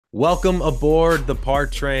Welcome aboard the par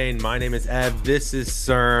train. My name is Ev. This is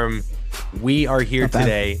CERM. We are here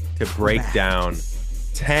today to break down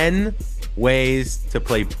 10 ways to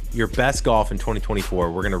play your best golf in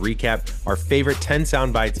 2024. We're going to recap our favorite 10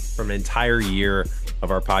 sound bites from an entire year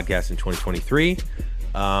of our podcast in 2023.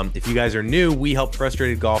 If you guys are new, we help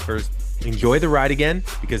frustrated golfers enjoy the ride again,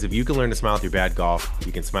 because if you can learn to smile through bad golf,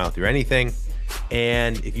 you can smile through anything.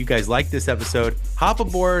 And if you guys like this episode, hop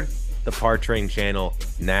aboard the Par Train channel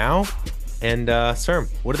now. And CERM,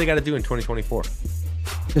 what do they got to do in 2024?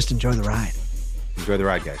 Just enjoy the ride. Enjoy the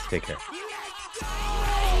ride, guys. Take care.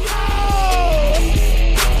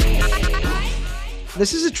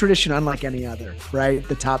 This is a tradition unlike any other, right?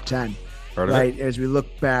 The top 10, right? As we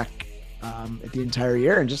look back at the entire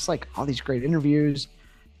year and just like all these great interviews.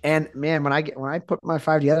 And man, when I put my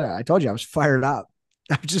five together, I told you I was fired up.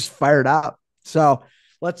 I was just fired up. So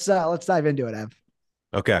let's dive into it, Ev.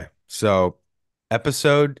 Okay. So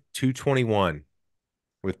episode 221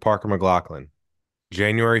 with Parker McLaughlin,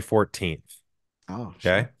 January 14th. Oh, okay.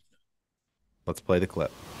 Sure. Let's play the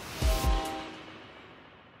clip.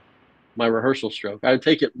 My rehearsal stroke, I would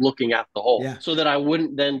take it looking at the hole, Yeah. so that I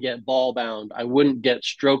wouldn't then get ball bound. I wouldn't get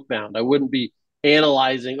stroke bound. I wouldn't be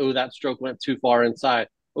analyzing, oh, that stroke went too far inside.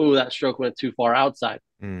 Oh, that stroke went too far outside.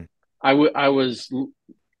 I was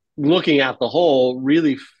looking at the hole,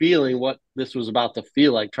 really feeling what this was about to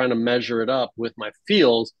feel like, trying to measure it up with my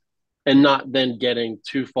feels, and not then getting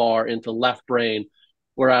too far into left brain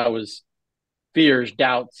where I was fears,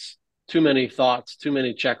 doubts, too many thoughts, too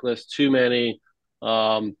many checklists, too many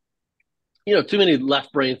too many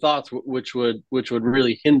left brain thoughts, which would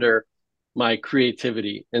really hinder my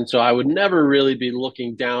creativity. And so I would never really be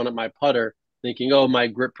looking down at my putter thinking, oh, my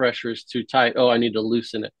grip pressure is too tight. Oh, I need to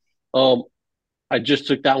loosen it. Oh, I just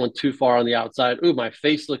took that one too far on the outside. Ooh, my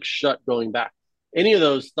face looks shut going back. Any of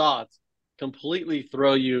those thoughts completely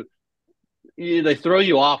throw you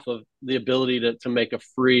off of the ability to make a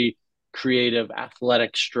free, creative,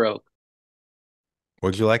 athletic stroke.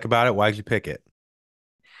 What'd you like about it? Why'd you pick it?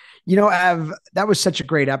 You know, Ev, that was such a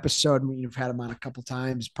great episode. We've had him on a couple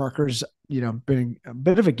times. Parker's, been a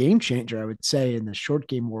bit of a game changer, I would say, in the short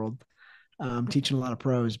game world, teaching a lot of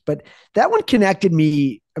pros. But that one connected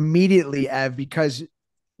me immediately, Ev, because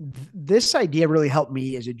this idea really helped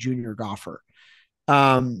me as a junior golfer.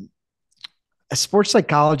 A sports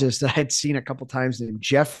psychologist that I'd seen a couple times named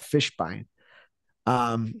Jeff Fishbein,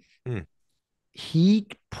 he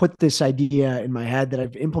put this idea in my head that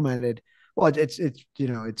I've implemented. Well,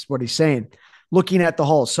 it's what he's saying, looking at the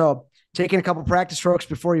hole. So taking a couple practice strokes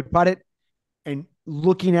before you putt it and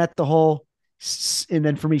looking at the hole. And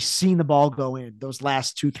then for me, seeing the ball go in those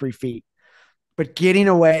last 2-3 feet, but getting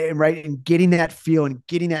away and getting that feel and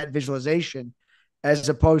getting that visualization, as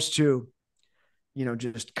opposed to,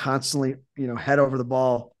 just constantly, head over the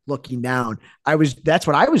ball, looking down. That's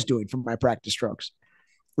what I was doing for my practice strokes.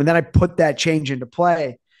 And then I put that change into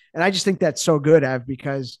play. And I just think that's so good, Ev,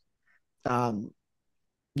 because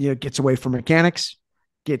it gets away from mechanics,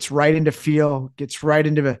 gets right into feel, gets right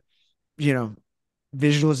into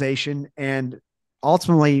visualization, and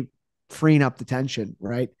ultimately freeing up the tension,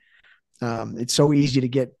 right? It's so easy to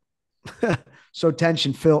get so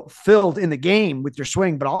tension filled in the game with your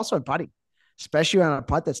swing, but also in putting, especially on a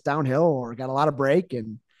putt that's downhill or got a lot of break.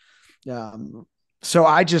 And so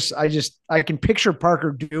I can picture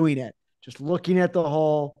Parker doing it, just looking at the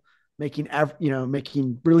hole, making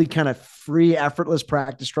really kind of free, effortless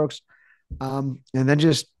practice strokes, and then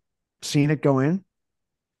just seeing it go in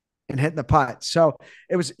and hitting the putt. So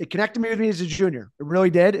it connected me with me as a junior. It really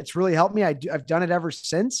did. It's really helped me. I've done it ever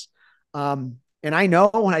since. And I know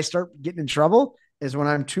when I start getting in trouble is when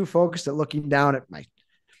I'm too focused at looking down at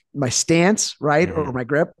my stance, right, or my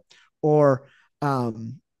grip, or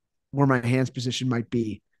where my hands position might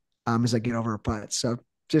be as I get over a putt. So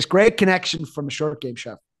just great connection from a short game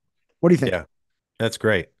chef. What do you think? Yeah, that's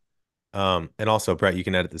great. And also, Brett, you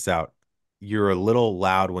can edit this out. You're a little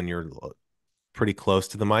loud when you're pretty close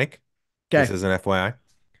to the mic. Okay. This is an FYI.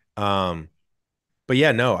 But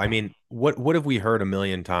yeah, no, I mean, what have we heard a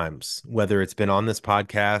million times, whether it's been on this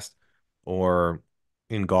podcast or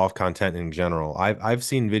in golf content in general? I've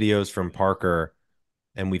seen videos from Parker,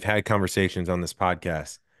 and we've had conversations on this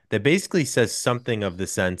podcast that basically says something of the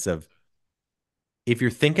sense of, if you're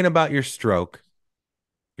thinking about your stroke,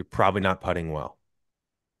 you're probably not putting well.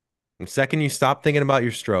 The second you stop thinking about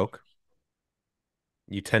your stroke,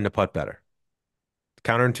 you tend to putt better.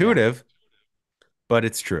 Counterintuitive, but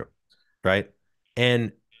it's true, right?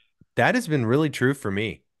 And that has been really true for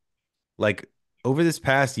me. Like, over this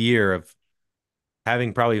past year of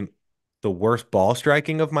having probably the worst ball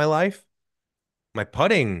striking of my life, my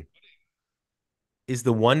putting is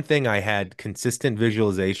the one thing I had consistent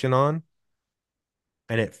visualization on,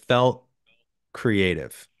 and it felt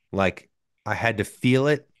creative. Like I had to feel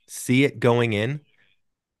it, see it going in,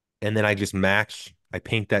 and then I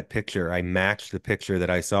paint that picture. I match the picture that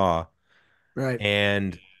I saw, Right.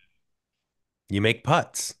 and you make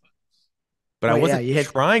putts. But I Well, yeah,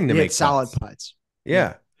 wasn't trying to you hit make solid putts. putts. Yeah.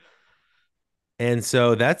 Yeah. And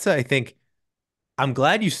so that's, I think, I'm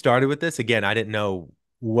glad you started with this. Again, I didn't know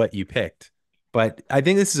what you picked, but I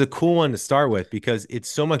think this is a cool one to start with because it's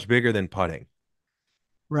so much bigger than putting,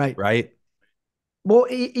 Right. right? Well,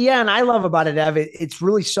 yeah, and I love about it, Ev. It's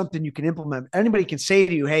really something you can implement. Anybody can say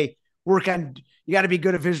to you, "Hey, work on. You got to be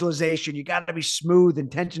good at visualization. You got to be smooth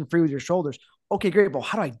and tension free with your shoulders." Okay, great. Well,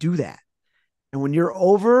 how do I do that? And when you're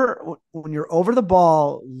over the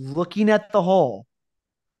ball, looking at the hole,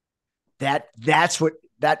 that's what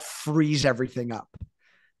that frees everything up.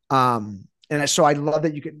 And so I love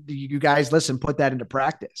that you guys listen, put that into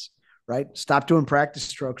practice. Right? Stop doing practice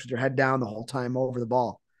strokes with your head down the whole time over the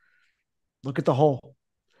ball. Look at the hole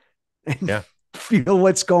and Yeah. feel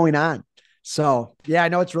what's going on. So yeah, I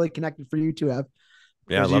know it's really connected for you too, Ev,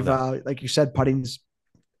 Yeah, I because love you've that. like you said, putting's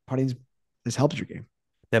has helped your game.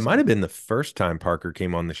 That might So have been the first time Parker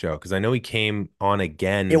came on the show because I know he came on it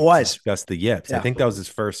again to was. discuss the yips. I Yeah. think that was his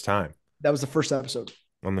first time That was the first episode.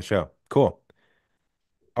 on the show. Cool.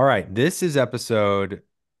 All right. This is episode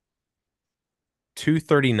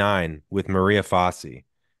 239 with Maria Fassi.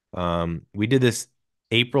 We did this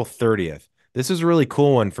April 30th. This is a really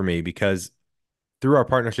cool one for me because through our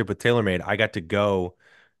partnership with TaylorMade, I got to go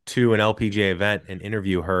to an LPGA event and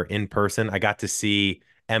interview her in person. I got to see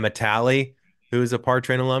Emma Talley, who is a Par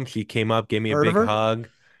Train alum. She came up, gave me a Heard of big her? hug,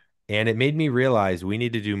 and it made me realize we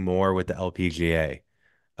need to do more with the LPGA.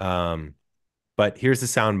 But here's the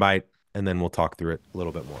soundbite, and then we'll talk through it a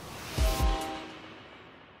little bit more.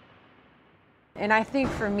 And I think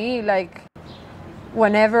for me, like,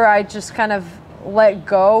 whenever I just kind of let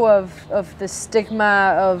go of the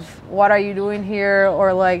stigma of what are you doing here,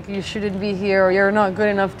 or like you shouldn't be here, or you're not good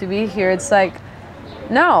enough to be here, it's like,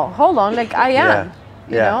 no, hold on, like I am,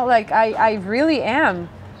 you know, like I really am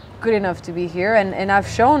good enough to be here, and I've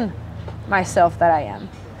shown myself that I am.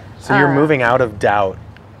 So you're moving out of doubt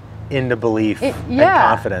into belief and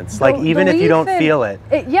confidence. Like even if you don't feel it,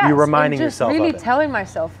 yes, you're reminding and just yourself really of it. telling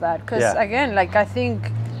myself that, because again, like I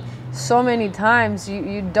think so many times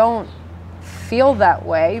you don't feel that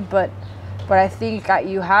way, but I think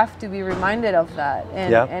you have to be reminded of that,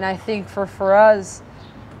 and I think for us,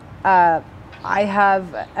 I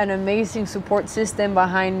have an amazing support system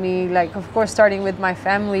behind me, like of course starting with my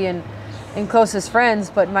family and closest friends,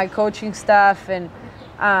 but my coaching staff and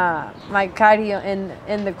my cardio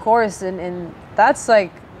in the course, and that's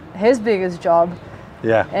like his biggest job.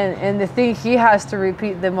 And the thing he has to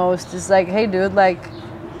repeat the most is like, hey dude, like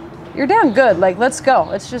you're damn good, like let's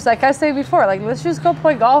go. It's just like I said before, like let's just go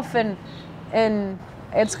play golf and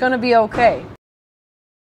it's gonna be okay.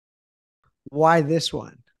 Why this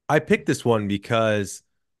one? I picked this one because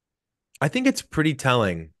I think it's pretty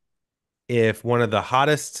telling if one of the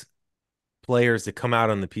hottest players to come out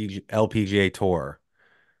on the LPGA tour,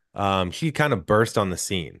 she kind of burst on the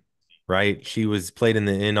scene, right? She was played in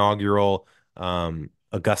the inaugural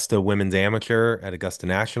Augusta Women's Amateur at Augusta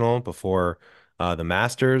National before the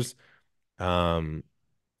Masters. I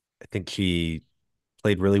think she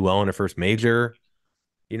played really well in her first major,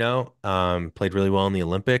 played really well in the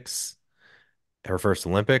Olympics, her first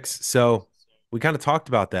Olympics. So we kind of talked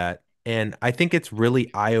about that. And I think it's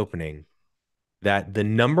really eye-opening that the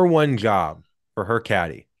number one job for her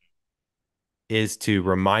caddy is to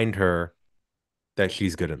remind her that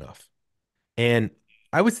she's good enough. And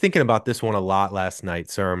I was thinking about this one a lot last night,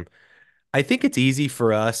 Serm. I think it's easy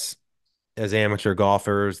for us as amateur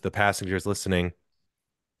golfers, the passengers listening,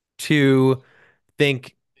 to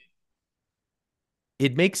think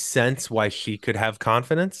it makes sense why she could have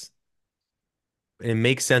confidence. It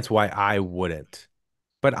makes sense why I wouldn't.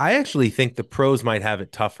 But I actually think the pros might have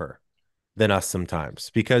it tougher than us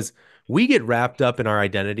sometimes because we get wrapped up in our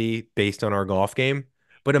identity based on our golf game.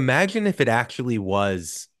 But imagine if it actually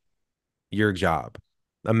was your job.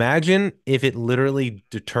 Imagine if it literally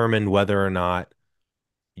determined whether or not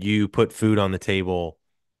you put food on the table,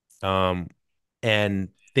 um, and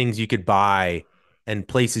things you could buy and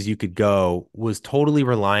places you could go was totally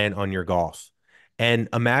reliant on your golf. And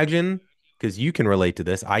imagine, because you can relate to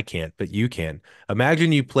this, I can't, but you can.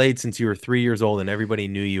 Imagine you played since you were 3 years old and everybody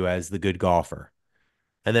knew you as the good golfer.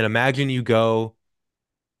 And then imagine you go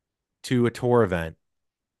to a tour event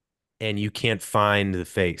and you can't find the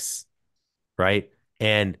face, right?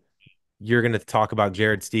 And you're going to talk about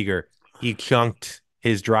Jared Steger. He chunked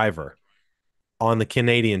his driver. on the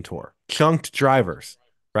Canadian tour, chunked drivers,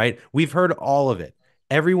 right? We've heard all of it.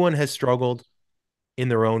 Everyone has struggled in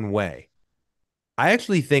their own way. I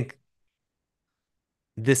actually think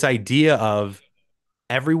this idea of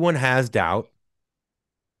everyone has doubt,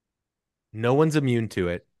 no one's immune to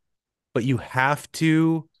it, but you have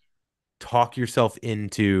to talk yourself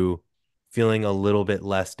into feeling a little bit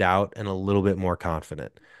less doubt and a little bit more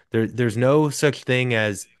confident. There's no such thing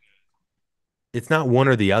as it's not one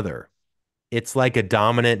or the other. It's like a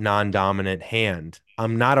dominant, non-dominant hand.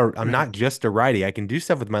 I'm not just a righty. I can do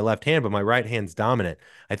stuff with my left hand, but my right hand's dominant.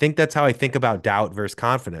 I think that's how I think about doubt versus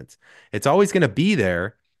confidence. It's always going to be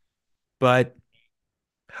there, but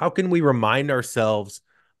how can we remind ourselves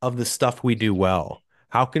of the stuff we do well?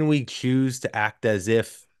 How can we choose to act as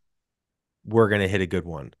if we're going to hit a good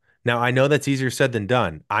one? Now, I know that's easier said than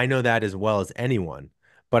done. I know that as well as anyone,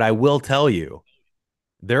 but I will tell you,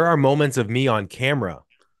 there are moments of me on camera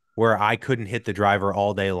where I couldn't hit the driver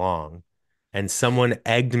all day long, and someone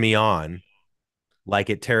egged me on, like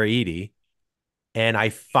at Terraiti, and I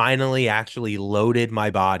finally actually loaded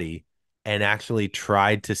my body and actually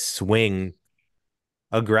tried to swing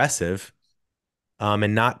aggressive,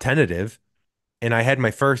 and not tentative, and I had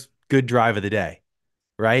my first good drive of the day,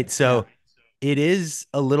 right? So it is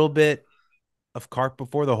a little bit of cart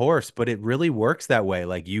before the horse, but it really works that way.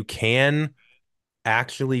 Like you can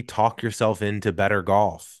actually talk yourself into better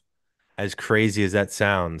golf, as crazy as that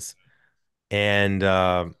sounds. And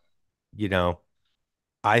you know,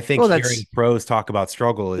 I think Well, hearing that's pros talk about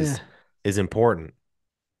struggle yeah. is important.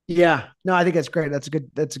 Yeah. No, I think that's great. That's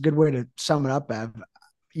a good way to sum it up, Ev.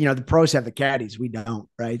 You know, the pros have the caddies, we don't,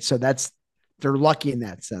 right? So they're lucky in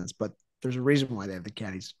that sense, but there's a reason why they have the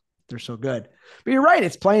caddies. They're so good. But you're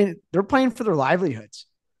right, they're playing for their livelihoods.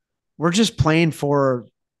 We're just playing for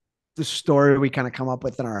the story we kind of come up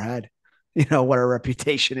with in our head. You know, what our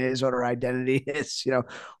reputation is, what our identity is. You know,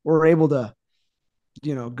 we're able to,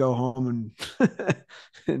 go home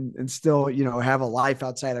and and still, have a life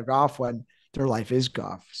outside of golf when their life is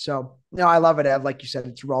golf. So, I love it, Ev. Like you said,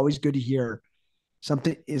 it's always good to hear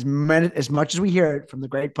something as much as we hear it from the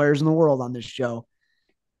great players in the world on this show.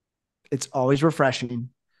 It's always refreshing.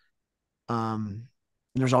 And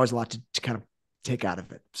there's always a lot to kind of take out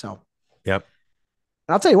of it. So, Yep.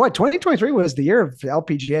 I'll tell you what, 2023 was the year of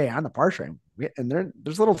LPGA on the par train. And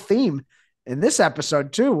there's a little theme in this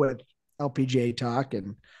episode too with LPGA talk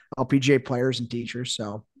and LPGA players and teachers.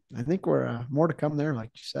 So I think we're more to come there, like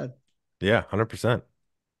you said. Yeah, 100%.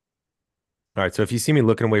 All right. So if you see me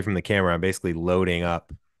looking away from the camera, I'm basically loading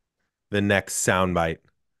up the next soundbite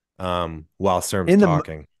while CERM's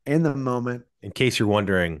talking. In the moment. In case you're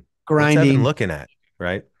wondering, what's grinding. Evan looking at,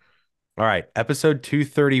 right? All right. Episode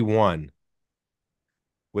 231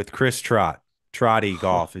 with Chris Trott, Trotty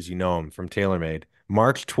Golf, as you know him from TaylorMade.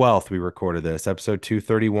 March 12th, we recorded this, episode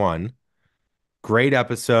 231. Great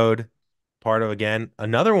episode. Part of, again,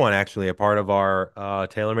 another one, actually, a part of our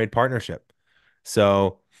TaylorMade partnership.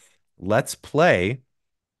 So let's play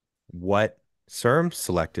what CERM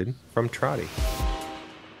selected from Trotty.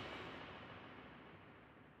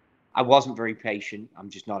 I wasn't very patient. I'm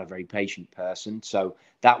just not a very patient person. So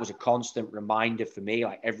that was a constant reminder for me.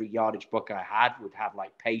 Like every yardage book I had would have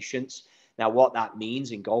like patience. Now, what that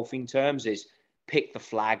means in golfing terms is pick the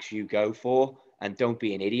flags you go for and don't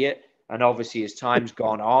be an idiot. And obviously, as time's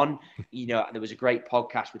gone on, there was a great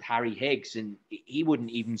podcast with Harry Higgs, and he wouldn't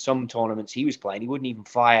even, some tournaments he was playing, he wouldn't even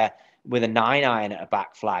fire with a 9-iron at a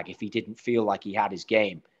back flag if he didn't feel like he had his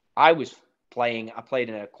game. I played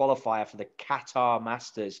in a qualifier for the Qatar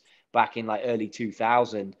Masters back in like early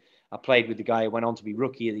 2000. I played with the guy who went on to be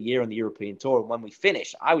Rookie of the Year on the European Tour. And when we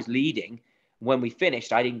finished, I was leading. When we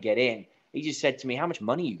finished, I didn't get in. He just said to me, "How much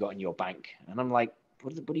money you got in your bank?" And I'm like,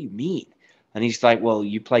 what do you mean? And he's like, "Well,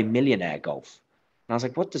 you play millionaire golf." And I was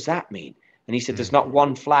like, "What does that mean?" And he said, "There's not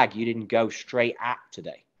one flag you didn't go straight at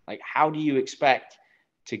today. Like, how do you expect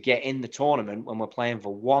to get in the tournament when we're playing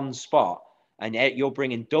for one spot and you're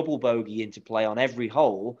bringing double bogey into play on every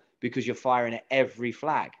hole because you're firing at every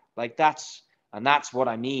flag?" Like that's what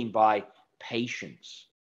I mean by patience.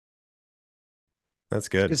 That's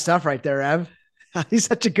good. Good stuff right there, Ev. He's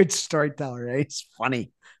such a good storyteller, right? He's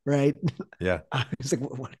funny, right? Yeah. He's like,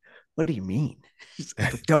 what do you mean?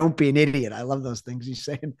 Like, don't be an idiot. I love those things he's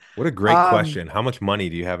saying. What a great question. How much money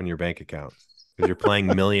do you have in your bank account? Because you're playing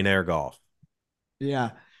millionaire golf. Yeah.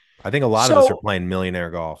 I think a lot of us are playing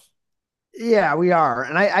millionaire golf. Yeah, we are.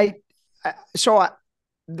 And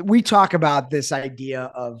we talk about this idea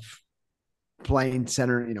of playing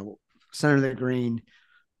center of the green,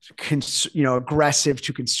 aggressive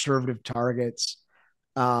to conservative targets.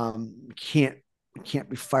 Can't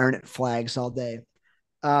be firing at flags all day.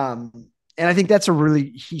 And And I think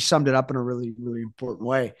he summed it up in a really, really important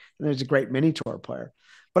way. And he's a great mini tour player.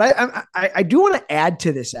 But I do want to add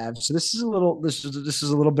to this, Ev. So this is a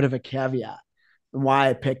little bit of a caveat and why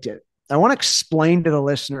I picked it. I want to explain to the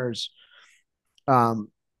listeners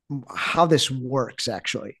how this works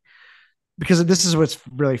actually, because this is what's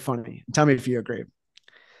really funny. Tell me if you agree.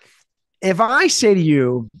 If I say to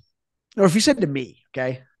you, or if you said to me,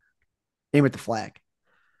 okay, aim at the flag,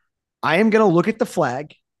 I am going to look at the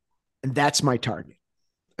flag, and that's my target.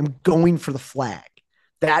 I'm going for the flag.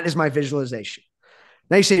 That is my visualization.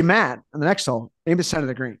 Now you say, Matt, on the next hole, aim at the center of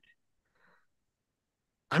the green.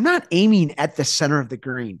 I'm not aiming at the center of the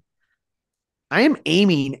green. I am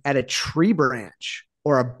aiming at a tree branch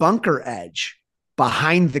or a bunker edge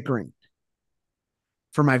behind the green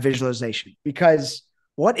for my visualization, because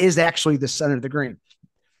what is actually the center of the green?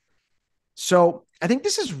 So I think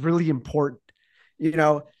this is really important. You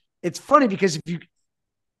know, it's funny because if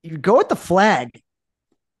you go at the flag,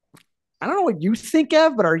 I don't know what you think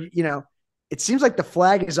of, but it seems like the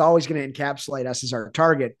flag is always going to encapsulate us as our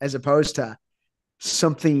target, as opposed to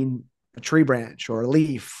something, a tree branch or a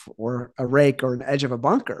leaf or a rake or an edge of a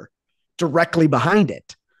bunker directly behind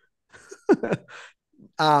it.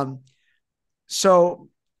 So,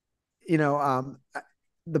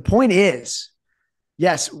 the point is,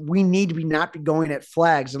 yes, we need to not be going at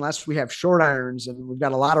flags unless we have short irons and we've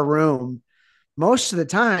got a lot of room. Most of the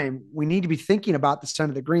time, we need to be thinking about the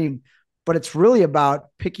center of the green, but it's really about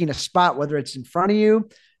picking a spot, whether it's in front of you,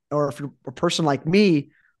 or if you're a person like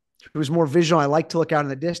me who's more visual, I like to look out in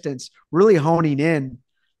the distance, really honing in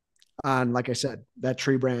on, like I said, that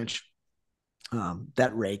tree branch,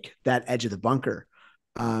 that rake, that edge of the bunker.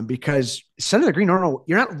 Because center of the green,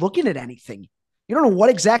 you're not looking at anything. You don't know what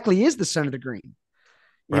exactly is the center of the green.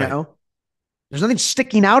 You know, there's nothing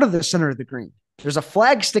sticking out of the center of the green. There's a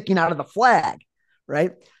flag sticking out of the flag,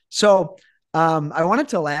 right? So I wanted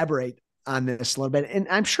to elaborate on this a little bit, and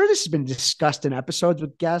I'm sure this has been discussed in episodes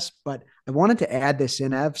with guests, but I wanted to add this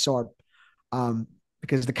in, Ev,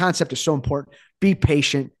 because the concept is so important. Be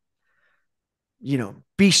patient,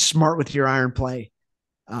 be smart with your iron play.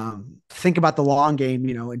 Think about the long game,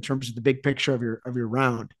 in terms of the big picture of your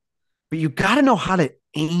round, but you got to know how to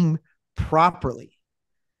aim properly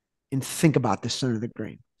and think about the center of the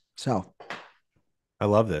green. So I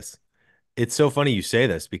love this. It's so funny you say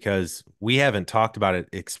this because we haven't talked about it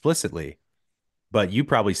explicitly, but you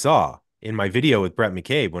probably saw in my video with Brett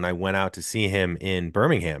McCabe when I went out to see him in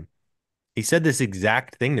Birmingham. He said this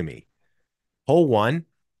exact thing to me. Hole 1,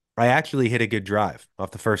 I actually hit a good drive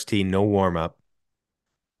off the first tee, no warm up.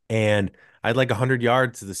 And I'd like 100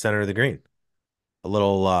 yards to the center of the green. A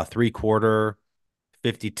little 3/4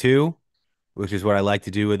 52, which is what I like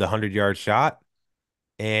to do with a 100-yard shot.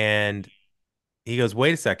 And he goes,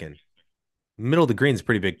 wait a second. Middle of the green is a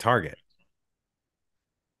pretty big target.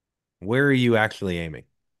 Where are you actually aiming?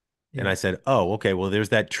 Yeah. And I said, oh, okay, well, there's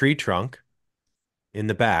that tree trunk in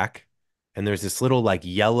the back, and there's this little like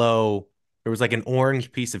yellow, there was like an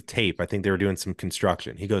orange piece of tape. I think they were doing some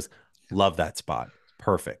construction. He goes, love that spot.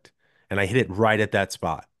 Perfect. And I hit it right at that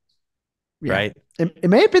spot. Yeah. Right. It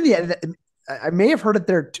may have been I may have heard it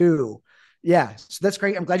there too. Yeah. So that's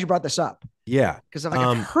great. I'm glad you brought this up. Yeah. Because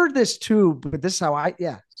I've heard this too, but this is how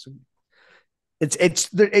so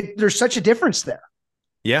there's such a difference there.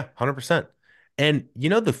 Yeah. 100%. And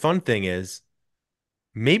the fun thing is,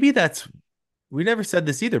 maybe we never said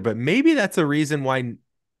this either, but maybe that's a reason why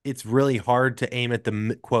it's really hard to aim at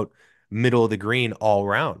the quote middle of the green all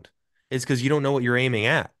round. It's because you don't know what you're aiming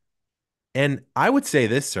at. And I would say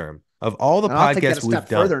this, Cerm, of all the podcasts we've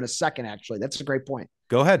done, further in a second, actually, that's a great point.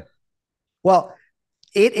 Go ahead. Well,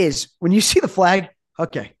 it is when you see the flag.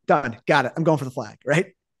 Okay, done. Got it. I'm going for the flag.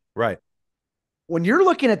 Right. Right. When you're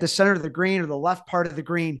looking at the center of the green or the left part of the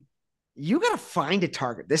green, you got to find a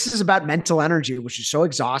target. This is about mental energy, which is so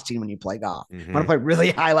exhausting when you play golf. Mm-hmm. You want to play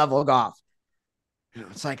really high level golf.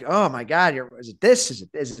 It's like, oh my God, is it this?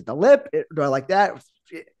 Is it the lip? Do I like that?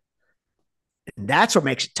 And that's what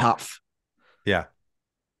makes it tough. Yeah.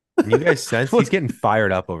 Can you guys sense? He's getting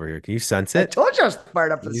fired up over here. Can you sense it? I told you I was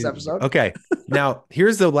fired up for this episode. Okay. Now,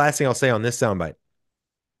 here's the last thing I'll say on this soundbite.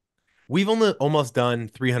 We've only almost done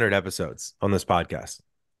 300 episodes on this podcast,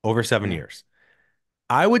 over 7 years.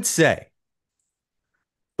 I would say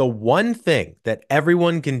the one thing that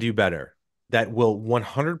everyone can do better that will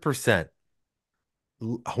 100%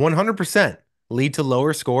 lead to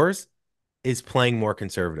lower scores is playing more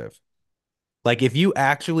conservative. Like if you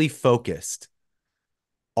actually focused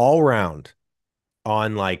all round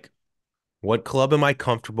on like, what club am I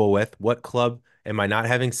comfortable with? What club am I not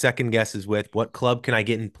having second guesses with? What club can I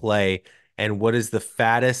get in play? And what is the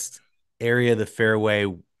fattest area of the fairway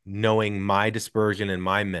knowing my dispersion and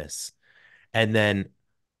my miss. And then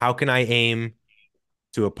how can I aim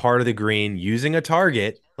to a part of the green using a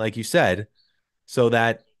target, like you said, so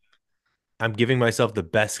that I'm giving myself the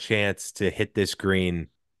best chance to hit this green,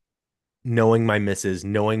 knowing my misses,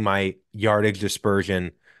 knowing my yardage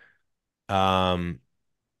dispersion. And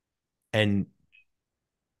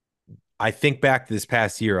I think back to this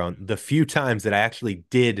past year on the few times that I actually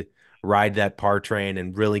did ride that par train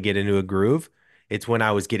and really get into a groove. It's when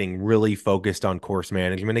I was getting really focused on course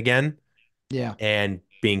management again. Yeah. And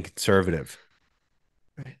being conservative.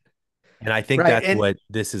 Right. And I think Right. that's what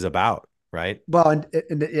this is about, right? Well,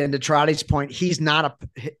 and to Trotty's point, he's not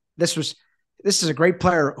this is a great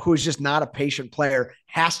player who's just not a patient player.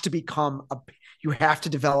 Has to become you have to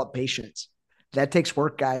develop patience. That takes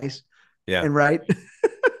work, guys. Yeah. And right.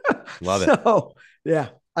 Love it. So yeah,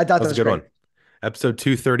 I thought that was a good one. Episode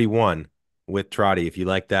 231 with Trotty. If you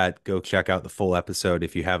like that, go check out the full episode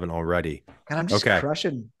if you haven't already. And I'm just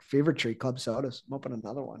crushing Fever Tree Club sodas. I'm opening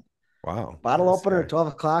another one. Wow. Bottle opener at 12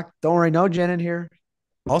 o'clock. Don't worry, no gin in here.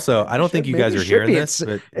 Also, I don't think you guys are hearing this,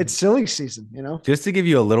 but it's silly season, Just to give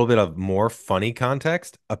you a little bit of more funny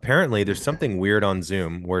context, apparently there's something weird on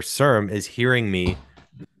Zoom where CERM is hearing me.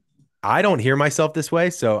 I don't hear myself this way,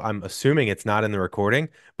 so I'm assuming it's not in the recording,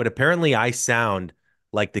 but apparently I sound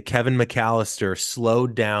like the Kevin McAllister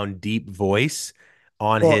slowed down deep voice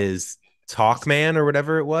on his Talkman or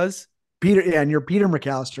whatever it was. Peter, yeah, and you're Peter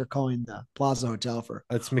McAllister calling the Plaza Hotel for.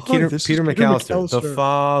 It's Peter McAllister, the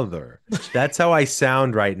father. That's how I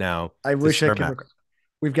sound right now. I wish I could.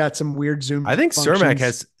 We've got some weird Zoom. I think CERMAC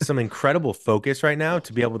has some incredible focus right now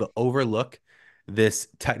to be able to overlook this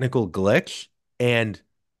technical glitch and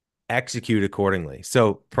execute accordingly.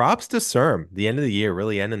 So props to CERM. The end of the year,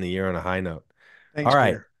 really ending the year on a high note. Thanks, all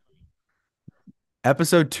right. Peter.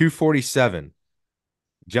 Episode 247.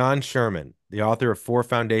 John Sherman, the author of 4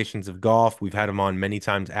 Foundations of Golf. We've had him on many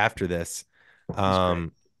times after this.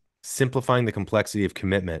 Simplifying the complexity of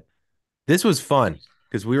commitment. This was fun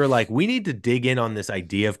because we were like, we need to dig in on this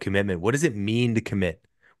idea of commitment. What does it mean to commit?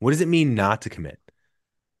 What does it mean not to commit?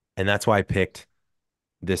 And that's why I picked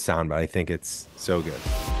this soundbite. I think it's so good.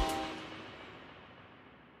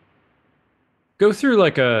 Go through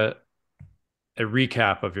like a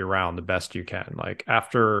recap of your round the best you can. Like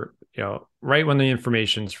after, right when the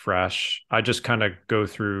information's fresh, I just kind of go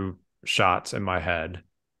through shots in my head.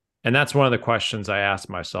 And that's one of the questions I asked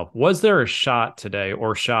myself. Was there a shot today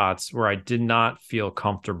or shots where I did not feel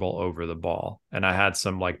comfortable over the ball and I had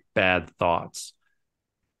some like bad thoughts?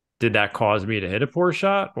 Did that cause me to hit a poor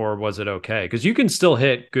shot or was it okay? Because you can still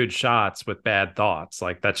hit good shots with bad thoughts.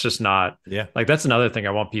 Like that's just not, like that's another thing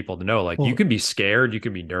I want people to know. Like you can be scared, you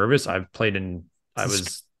can be nervous.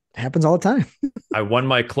 Happens all the time. I won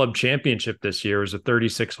my club championship this year. It was a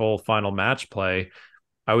 36-hole final match play.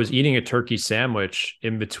 I was eating a turkey sandwich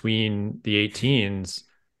in between the 18s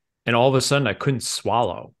and all of a sudden I couldn't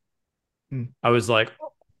swallow. I was like,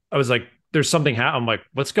 there's something I'm like,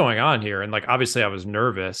 what's going on here? And like, obviously I was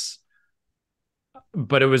nervous,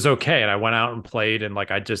 but it was okay. And I went out and played and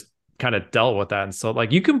like, I just kind of dealt with that. And so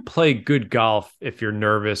like, you can play good golf if you're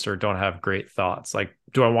nervous or don't have great thoughts. Like,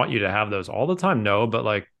 do I want you to have those all the time? No, but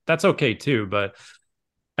like, that's okay too. But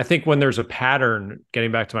I think when there's a pattern,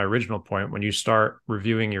 getting back to my original point, when you start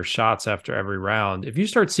reviewing your shots after every round, if you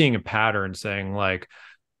start seeing a pattern saying like,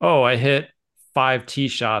 oh, I hit 5 tee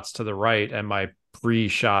shots to the right and my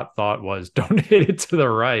pre-shot thought was don't hit it to the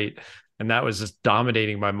right, and that was just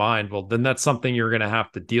dominating my mind, well, then that's something you're going to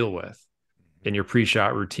have to deal with in your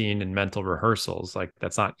pre-shot routine and mental rehearsals. Like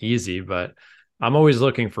that's not easy, but I'm always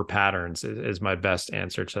looking for patterns is my best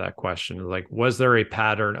answer to that question. Like, was there a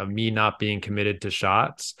pattern of me not being committed to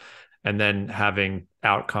shots and then having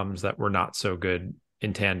outcomes that were not so good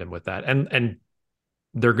in tandem with that? And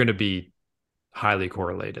they're going to be highly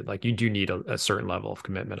correlated. Like you do need a certain level of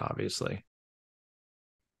commitment, obviously.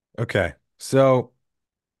 Okay. So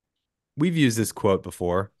we've used this quote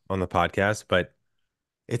before on the podcast, but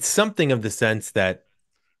it's something of the sense that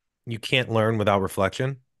you can't learn without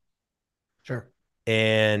reflection. Sure.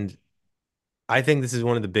 And I think this is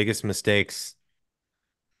one of the biggest mistakes.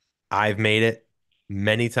 I've made it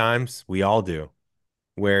many times. We all do,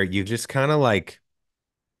 where you just kind of like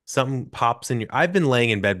something pops in your. I've been laying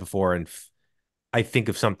in bed before and I think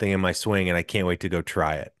of something in my swing and I can't wait to go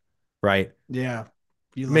try it. Right? Yeah.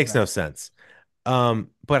 It makes no sense.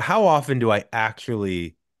 But how often do I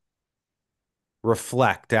actually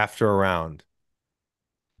reflect after a round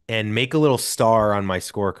and make a little star on my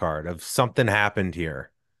scorecard of something happened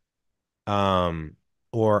here?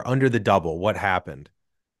 Or under the double, what happened?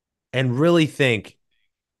 And really think,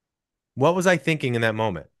 what was I thinking in that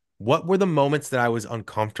moment? what were the moments that I was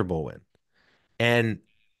uncomfortable in? And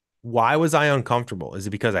why was I uncomfortable? Is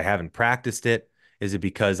it because I haven't practiced it? Is it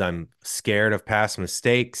because I'm scared of past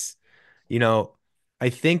mistakes? You know, I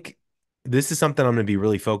think this is something I'm going to be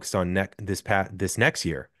really focused on this next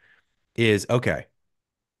year is okay.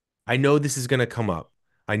 I know this is going to come up.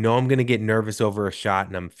 I know I'm going to get nervous over a shot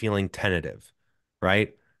and I'm feeling tentative,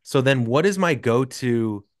 right? So then what is my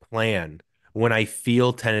go-to plan when I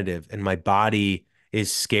feel tentative and my body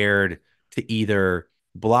is scared to either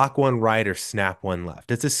block one right or snap one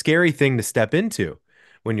left? It's a scary thing to step into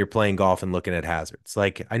when you're playing golf and looking at hazards.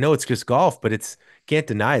 Like I know it's just golf, but it's can't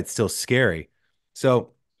deny it's still scary.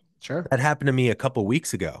 So Sure. that happened to me a couple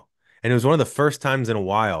weeks ago. And it was one of the first times in a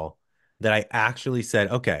while that I actually said,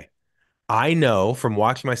 okay, I know from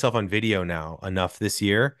watching myself on video now enough this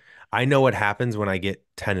year, I know what happens when I get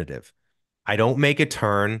tentative. I don't make a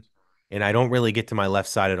turn and I don't really get to my left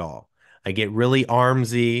side at all. I get really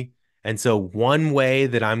armsy. And so, one way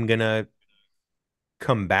that I'm going to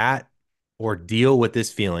combat or deal with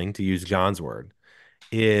this feeling, to use John's word,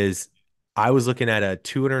 is I was looking at a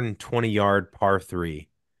 220-yard par three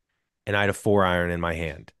and I had a 4-iron in my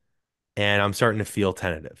hand and I'm starting to feel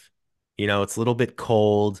tentative. It's a little bit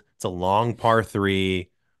cold. It's a long par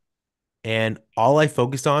three. And all I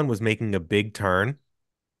focused on was making a big turn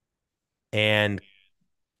and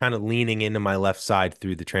kind of leaning into my left side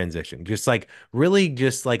through the transition. Just like really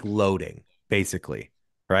just like loading, basically.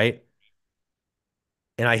 Right.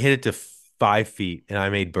 And I hit it to 5 feet and I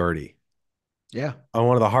made birdie Yeah. on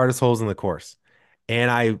one of the hardest holes in the course.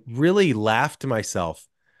 And I really laughed to myself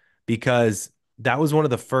because that was one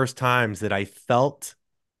of the first times that I felt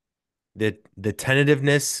that the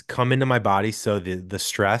tentativeness come into my body. So the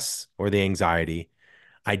stress or the anxiety,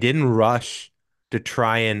 I didn't rush to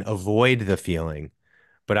try and avoid the feeling,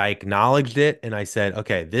 but I acknowledged it and I said,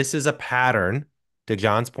 okay, this is a pattern to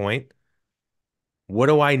John's point. What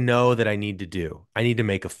do I know that I need to do? I need to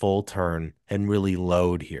make a full turn and really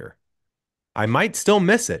load here. I might still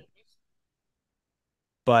miss it,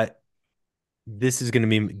 but this is going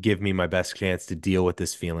to give me my best chance to deal with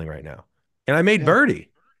this feeling right now. And I made Yeah. birdie.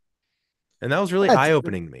 And that was really That's,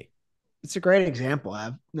 eye-opening to me. it's a great example,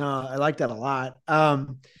 Ev. No, I like that a lot.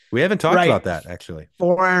 We haven't talked Right. about that actually.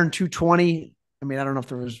 4-iron 220. I mean, I don't know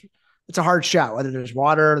if it's a hard shot, whether there's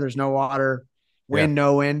water, there's no water, Yeah. wind,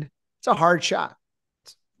 no wind. It's a hard shot.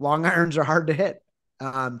 Long irons are hard to hit.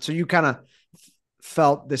 So you kind of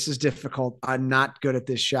felt this is difficult. I'm not good at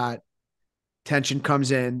this shot. Tension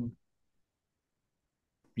comes in.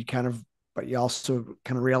 You kind of, but you also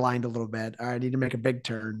kind of realigned a little bit. All right, I need to make a big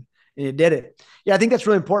turn. And you did it. Yeah, I think that's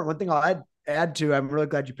really important. One thing I'll add to, I'm really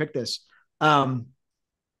glad you picked this.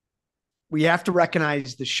 We have to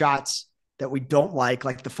recognize the shots that we don't like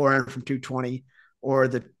the 4-iron from 220 or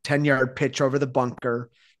the 10-yard pitch over the bunker,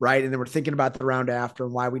 right? And then we're thinking about the round after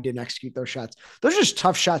and why we didn't execute those shots. Those are just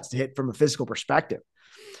tough shots to hit from a physical perspective.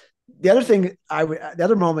 The other thing, the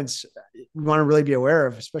other moments we want to really be aware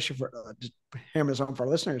of, especially for just hammer this home for our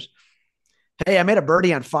listeners. Hey, I made a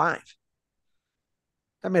birdie on 5.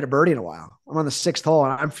 I haven't made a birdie in a while. I'm on the 6th hole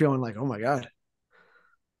and I'm feeling like, oh my God.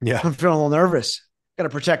 Yeah. I'm feeling a little nervous. Got to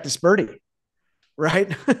protect this birdie.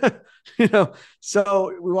 Right.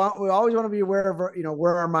 So we always want to be aware of,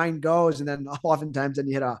 where our mind goes. And then oftentimes then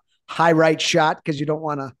you hit a high right shot because you don't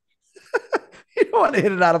want to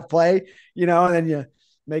hit it out of play, and then you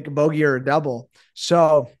make a bogey or a double.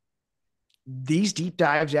 So these deep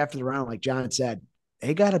dives after the round, like John said,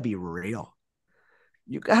 they got to be real.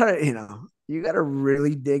 You got to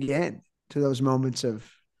really dig in to those moments of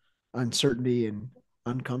uncertainty and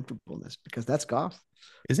uncomfortableness because that's golf.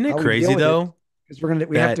 Isn't it crazy though? Because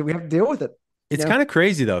we have to deal with it. It's kind of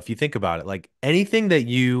crazy though, if you think about it, like anything that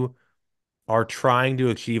you are trying to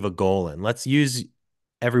achieve a goal in, let's use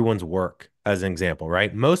everyone's work as an example,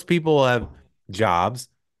 right? Most people have jobs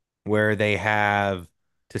where they have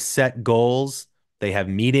to set goals. They have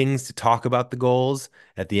meetings to talk about the goals.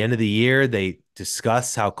 At the end of the year, they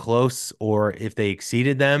discuss how close or if they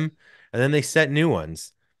exceeded them, and then they set new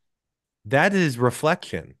ones. That is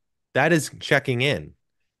reflection. That is checking in.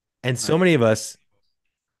 And so many of us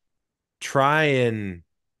try and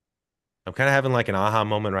I'm kind of having like an aha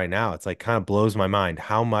moment right now. It's like kind of blows my mind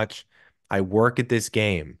how much I work at this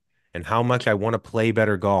game and how much I want to play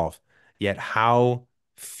better golf, yet how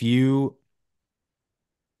few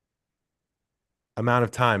amount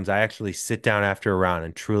of times I actually sit down after a round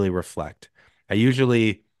and truly reflect. I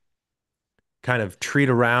usually kind of treat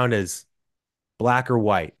a round as black or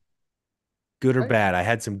white, good or bad. I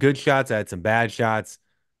had some good shots, I had some bad shots.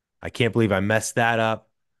 I can't believe I messed that up.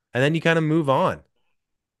 And then you kind of move on.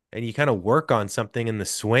 and you kind of work on something in the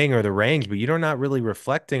swing or the range, but you're not really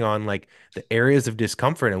reflecting on like the areas of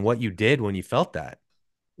discomfort and what you did when you felt that.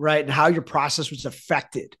 Right. And how your process was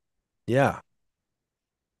affected. Yeah.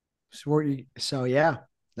 So yeah.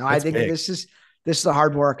 No, That's I think big. this is the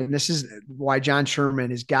hard work, and this is why John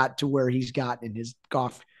Sherman has got to where he's gotten in his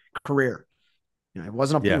golf career. He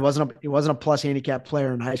wasn't a plus handicap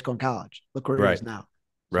player in high school and college. Look where he is now.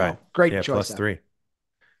 Right. So, great yeah, choice. +3.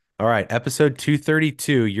 All right. Episode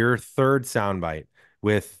 232, your third soundbite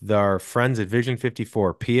with our friends at Vision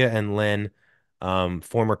 54, Pia and LYNN,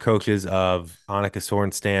 former coaches of Annika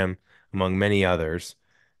Sorenstam, among many others.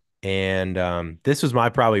 And this was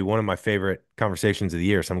probably one of my favorite conversations of the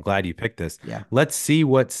year. So I'm glad you picked this. Yeah. Let's see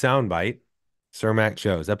what soundbite Cermak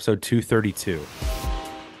chose. Episode 232.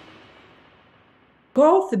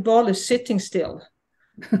 Golf, the ball is sitting still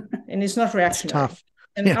and it's not reactionary. It's tough.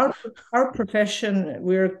 And our profession,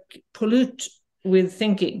 we're pollute with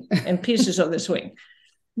thinking and pieces of the swing.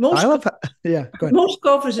 Most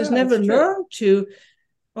golfers has never learned to,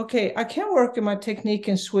 okay, I can work on my technique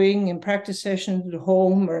and swing and practice sessions at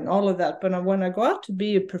home and all of that. But when I go out to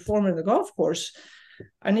be a performer in the golf course,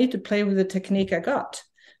 I need to play with the technique I got.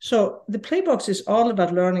 So the playbox is all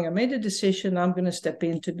about learning. I made a decision. I'm going to step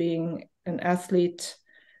into being an athlete,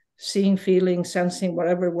 seeing, feeling, sensing,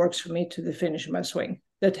 whatever works for me to the finish of my swing.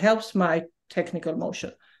 That helps my technical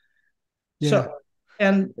motion. Yeah. So,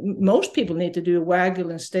 and most people need to do a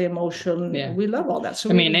waggle and stay emotional. Yeah. We love all that. So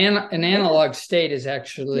an analog state is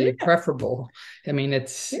actually preferable. I mean,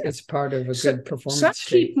 it's part of a good performance some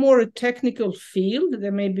state. Keep more a technical feel. They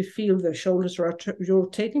maybe feel their shoulders are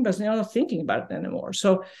rotating, but they're not thinking about it anymore.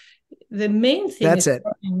 So the main thing is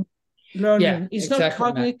learning. Yeah, it's not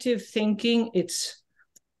cognitive thinking. It's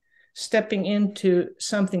stepping into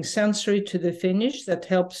something sensory to the finish that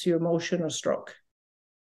helps your motion or stroke.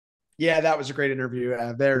 Yeah, that was a great interview.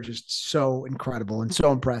 They're just so incredible and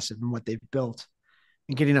so impressive in what they've built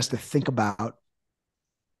and getting us to think about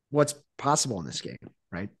what's possible in this game,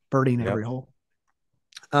 right? Birding every hole.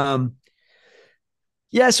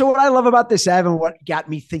 Yeah, so what I love about this, Ev, and what got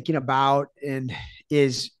me thinking about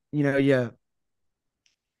is, when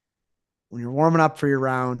you're warming up for your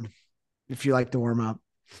round, if you like to warm up,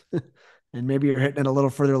 and maybe you're hitting it a little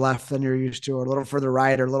further left than you're used to, or a little further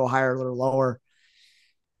right, or a little higher, a little lower,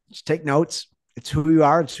 just take notes. It's who you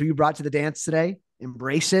are. It's who you brought to the dance today.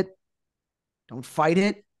 Embrace it. Don't fight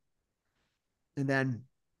it. And then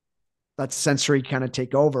let sensory kind of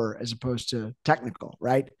take over as opposed to technical,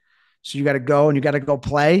 right? So you got to go and you got to go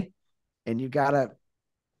play, and you got to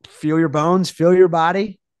feel your bones, feel your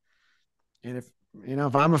body. And if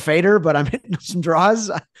I'm a fader, but I'm hitting some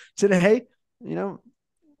draws today,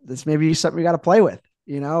 this may be something you got to play with,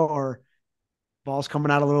 or ball's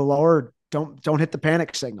coming out a little lower. Don't hit the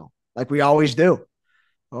panic signal like we always do.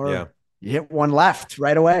 Or you hit one left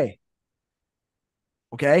right away.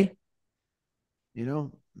 Okay.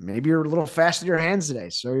 Maybe you're a little fast in your hands today.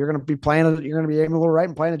 So you're going to be aiming a little right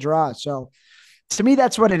and playing a draw. So to me,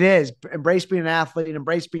 that's what it is. Embrace being an athlete and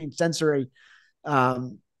embrace being sensory.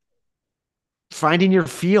 Finding your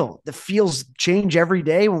feel. The feels change every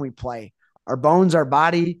day when we play. Our bones, our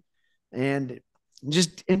body, and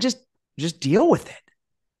just deal with it.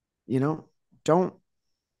 Don't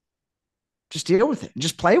just deal with it and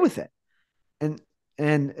just play with it and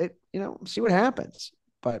it, see what happens.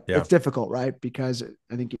 But it's difficult, right? Because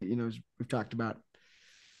I think, as we've talked about,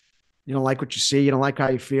 you don't like what you see. You don't like how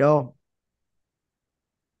you feel.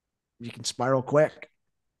 You can spiral quick.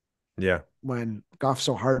 Yeah. When golf's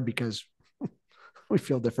so hard because we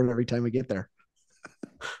feel different every time we get there.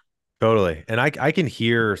 Totally. And I can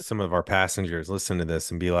hear some of our passengers listen to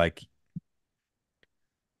this and be like,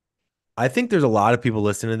 I think there's a lot of people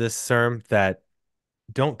listening to this, Cerm, that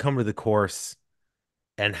don't come to the course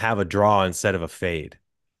and have a draw instead of a fade.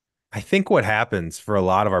 I think what happens for a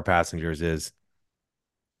lot of our passengers is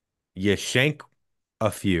you shank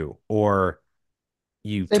a few, or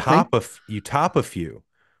you top a few,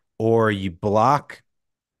 or you block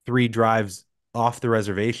 3 drives off the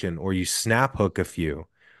reservation, or you snap hook a few.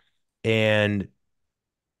 And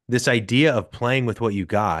this idea of playing with what you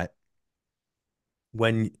got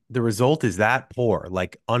when the result is that poor,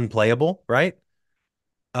 like unplayable, right?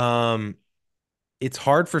 It's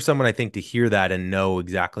hard for someone, I think, to hear that and know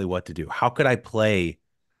exactly what to do. How could I play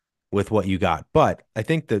with what you got? But I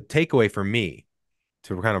think the takeaway for me,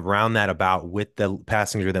 to kind of round that about with the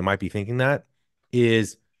passenger that might be thinking that,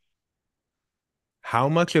 is how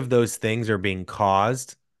much of those things are being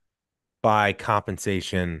caused by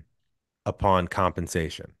compensation upon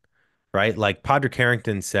compensation, right? Like Padraig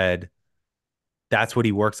Harrington said, that's what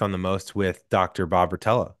he works on the most with Dr. Bob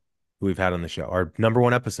Rotella, who we've had on the show, our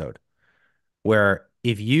 #1 episode, where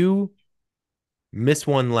if you miss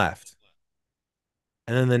one left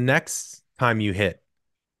and then the next time you hit,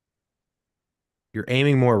 you're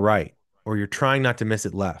aiming more right, or you're trying not to miss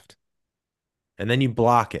it left, and then you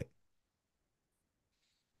block it,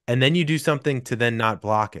 and then you do something to then not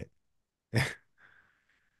block it,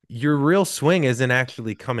 your real swing isn't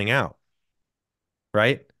actually coming out,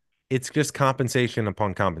 right? It's just compensation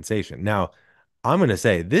upon compensation. Now, I'm going to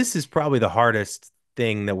say this is probably the hardest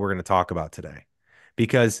thing that we're going to talk about today,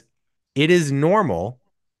 because it is normal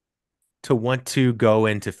to want to go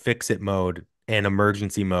into fix-it mode and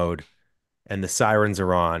emergency mode, and the sirens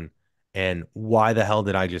are on, and why the hell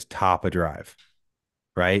did I just top a drive,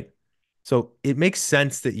 right? So it makes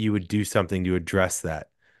sense that you would do something to address that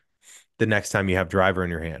the next time you have driver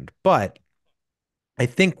in your hand. But I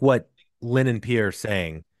think what Lynn and Pierre are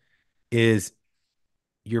saying is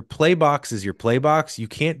your play box is your play box. You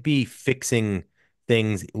can't be fixing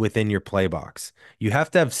things within your play box. You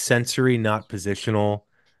have to have sensory, not positional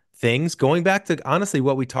things. Going back to honestly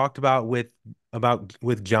what we talked about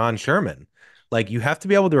with John Sherman. Like, you have to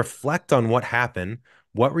be able to reflect on what happened.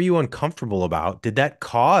 What were you uncomfortable about? Did that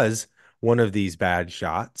cause one of these bad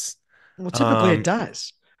shots? Well, typically it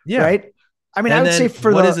does. Yeah. Right. I mean, and I would say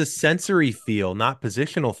what is a sensory feel, not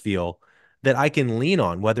positional feel, that I can lean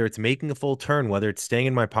on, whether it's making a full turn, whether it's staying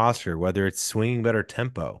in my posture, whether it's swinging better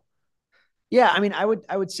tempo. Yeah. I mean, I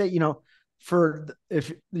would say, for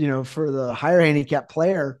the higher handicap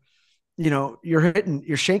player,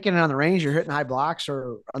 you're shaking it on the range, you're hitting high blocks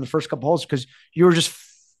or on the first couple holes because you were just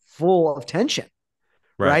full of tension.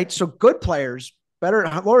 Right. So good players, lower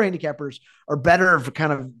handicappers are better for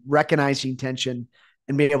kind of recognizing tension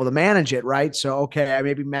and being able to manage it. Right. So, okay,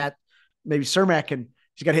 maybe Cermak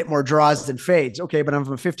he's got to hit more draws than fades. Okay. But I'm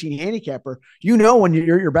from a 15 handicapper, when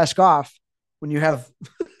you're your best off, when you have,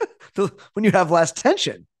 when you have less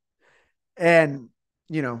tension. And,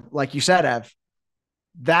 like you said, Ev,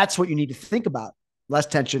 that's what you need to think about. Less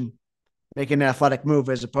tension, making an athletic move,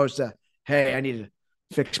 as opposed to, hey, I need to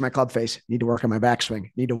fix my club face, need to work on my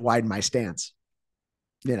backswing, need to widen my stance,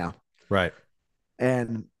 Right.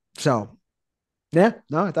 And so, yeah,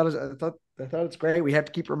 no, I thought it's great. We have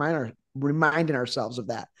to keep reminding ourselves of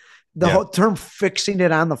that. The whole term fixing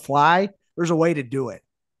it on the fly, there's a way to do it.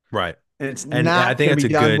 Right. And I think it's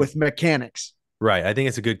done with mechanics. Right. I think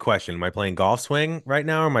it's a good question. Am I playing golf swing right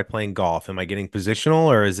now, or am I playing golf? Am I getting positional,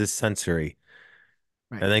 or is this sensory?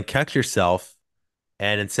 Right. And then catch yourself.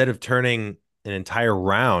 And instead of turning an entire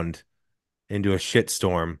round into a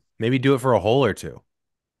shitstorm, maybe do it for a hole or two.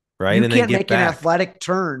 Right. You can't make an athletic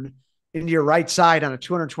turn into your right side on a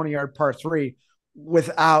 220-yard par 3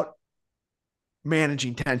 without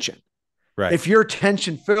managing tension. Right. If you're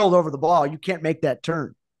tension filled over the ball, you can't make that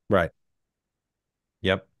turn. Right.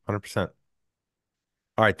 Yep. 100%.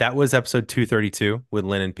 All right. That was episode 232 with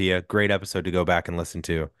Lynn and Pia. Great episode to go back and listen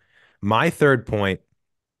to. My third point,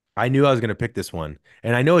 I knew I was going to pick this one.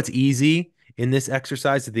 And I know it's easy in this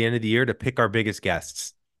exercise at the end of the year to pick our biggest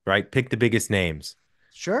guests, right? Pick the biggest names.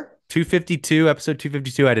 Sure. Episode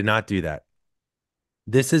 252, I did not do that.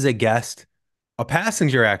 This is a guest, a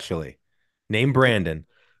passenger actually, named Brandon,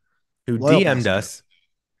 who DM'd us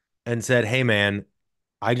and said, hey, man,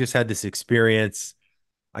 I just had this experience.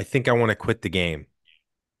 I think I want to quit the game.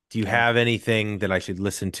 Do you have anything that I should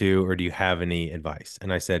listen to, or do you have any advice?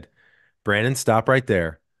 And I said, Brandon, stop right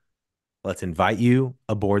there. Let's invite you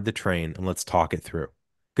aboard the train and let's talk it through.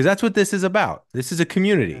 Because that's what this is about. This is a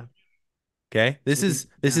community. Yeah. Okay. This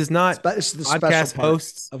is not podcast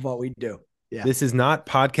hosts of what we do. Yeah. This is not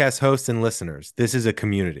podcast hosts and listeners. This is a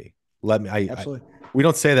community. Absolutely. We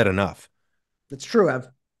don't say that enough. It's true, Ev.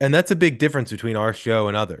 And that's a big difference between our show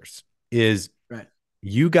and others is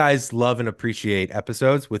you guys love and appreciate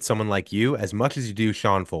episodes with someone like you as much as you do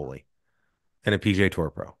Sean Foley and a PGA Tour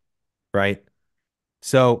pro. Right.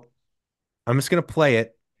 So I'm just going to play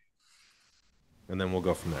it and then we'll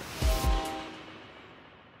go from there.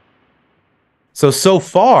 So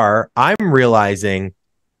far, I'm realizing,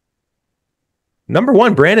 number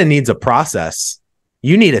one, Brandon needs a process.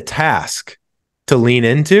 You need a task to lean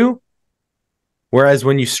into. Whereas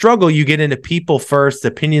when you struggle, you get into people first,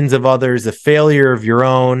 opinions of others, the failure of your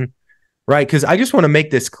own, right? Because I just want to make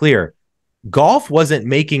this clear. Golf wasn't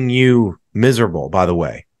making you miserable, by the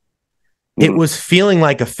way. It was feeling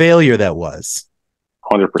like a failure that was.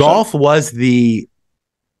 100%. Golf was the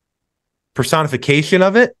personification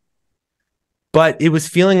of it. But it was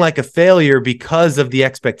feeling like a failure because of the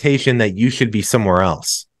expectation that you should be somewhere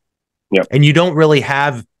else. Yep. And you don't really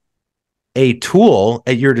have a tool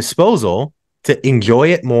at your disposal to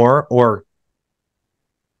enjoy it more or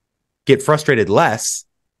get frustrated less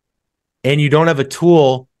and you don't have a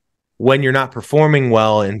tool when you're not performing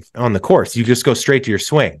well on the course. You just go straight to your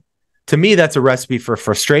swing. To me, that's a recipe for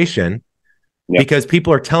frustration because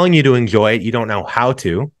people are telling you to enjoy it. You don't know how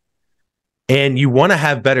to, and you want to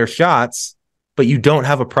have better shots, but you don't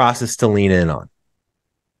have a process to lean in on.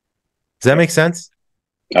 Does that make sense?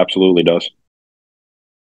 Absolutely does.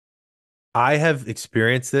 I have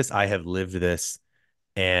experienced this. I have lived this,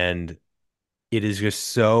 and it is just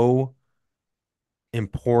so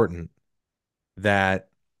important that,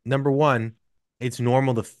 number one, it's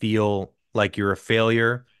normal to feel like you're a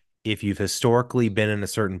failure if you've historically been in a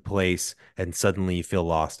certain place and suddenly you feel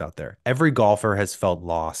lost out there. Every golfer has felt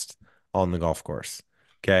lost on the golf course.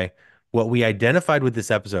 Okay. What we identified with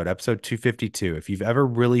this episode 252, if you've ever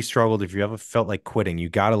really struggled, if you ever felt like quitting, you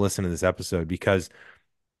got to listen to this episode because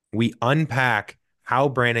we unpack how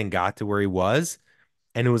Brandon got to where he was.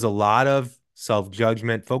 And it was a lot of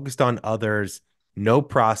self-judgment, focused on others, no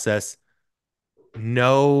process,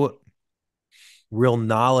 no real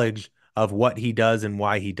knowledge of what he does and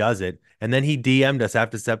why he does it. And then he DM'd us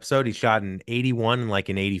after this episode. He shot an 81 and like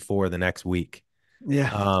an 84 the next week.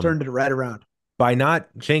 Yeah, turned it right around. By not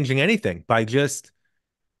changing anything, by just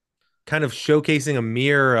kind of showcasing a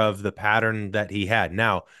mirror of the pattern that he had.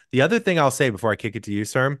 Now, the other thing I'll say before I kick it to you,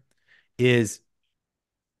 Cerm, is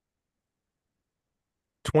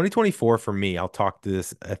 2024 for me, I'll talk to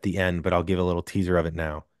this at the end, but I'll give a little teaser of it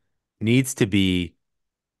now, needs to be,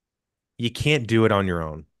 you can't do it on your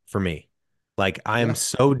own for me. Like, I am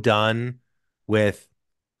so done with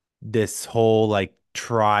this whole like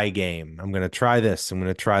try game. I'm going to try this. I'm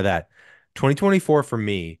going to try that. 2024 for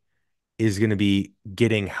me is going to be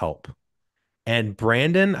getting help. And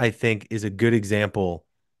Brandon, I think, is a good example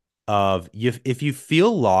of if you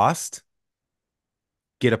feel lost,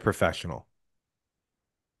 get a professional.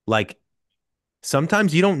 Like,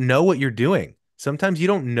 sometimes you don't know what you're doing. Sometimes you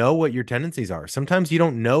don't know what your tendencies are. Sometimes you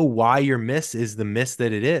don't know why your miss is the miss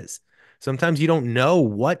that it is. Sometimes you don't know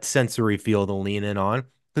what sensory field to lean in on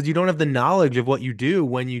because you don't have the knowledge of what you do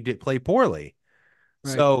when you play poorly.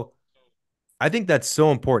 Right. So I think that's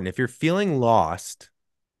so important. If you're feeling lost,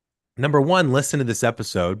 number one, listen to this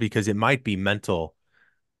episode because it might be mental,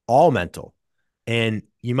 all mental. And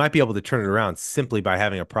you might be able to turn it around simply by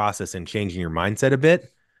having a process and changing your mindset a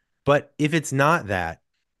bit. But if it's not that,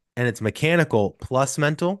 and it's mechanical plus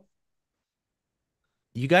mental,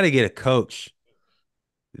 you got to get a coach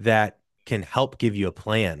that can help give you a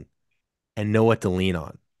plan and know what to lean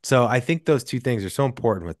on. So I think those two things are so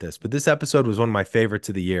important with this. But this episode was one of my favorites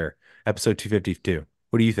of the year, episode 252.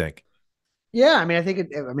 What do you think? Yeah, I mean, I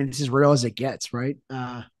think it's as real as it gets, right?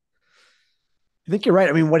 I think you're right.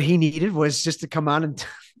 I mean, what he needed was just to come on and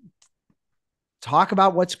talk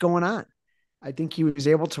about what's going on. I think he was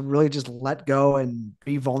able to really just let go and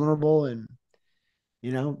be vulnerable and,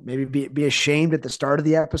 maybe be ashamed at the start of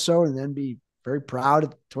the episode and then be very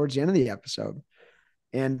proud towards the end of the episode.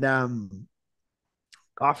 And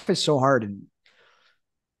golf is so hard.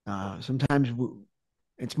 And sometimes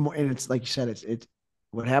it's more, and it's like you said, it's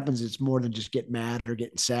what happens. It's more than just getting mad or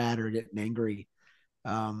getting sad or getting angry.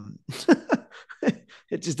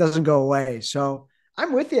 It just doesn't go away. So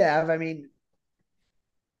I'm with you, Ev. I mean,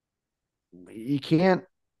 you can't,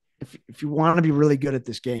 if you want to be really good at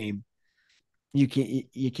this game, you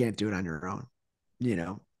can't do it on your own.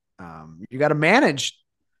 You got to manage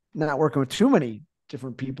not working with too many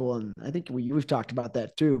different people. And I think we've talked about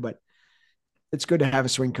that too, but it's good to have a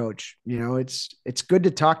swing coach. It's good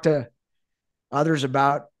to talk to others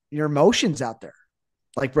about your emotions out there,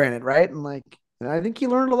 like Brandon, right? And I think he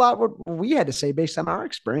learned a lot what we had to say based on our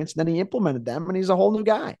experience. And then he implemented them, and he's a whole new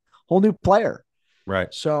guy, whole new player.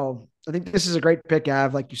 Right. So I think this is a great pick,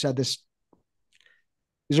 Av. Like you said, these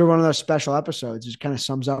are one of those special episodes. It kind of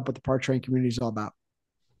sums up what the Par Train community is all about.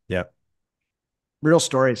 Yeah. Real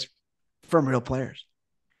stories from real players.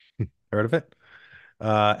 Heard of it?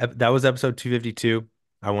 That was episode 252.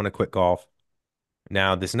 I Want to Quit Golf.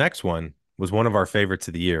 Now, this next one was one of our favorites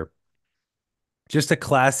of the year. Just a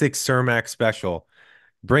classic CERM'S special.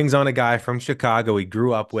 Brings on a guy from Chicago he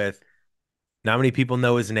grew up with. Not many people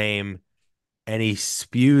know his name. And he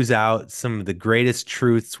spews out some of the greatest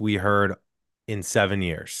truths we heard in 7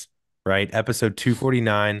 years, right? Episode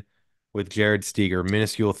 249 with Jared Steger,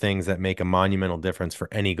 minuscule things that make a monumental difference for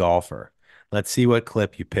any golfer. Let's see what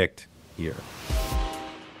clip you picked here.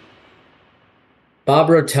 Bob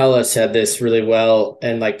Rotella said this really well,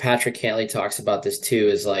 and like Patrick Cantley talks about this too,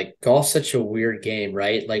 is like golf's such a weird game,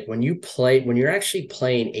 right? Like when you're actually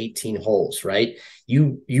playing 18 holes, right?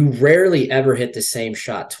 You rarely ever hit the same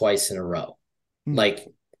shot twice in a row. Like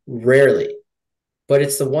rarely. but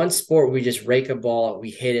it's the one sport we just rake a ball, we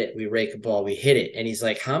hit it, we rake a ball, we hit it. And he's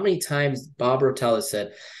like, how many times, Bob Rotella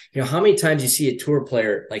said, how many times you see a tour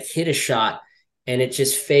player like hit a shot and it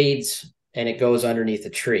just fades and it goes underneath a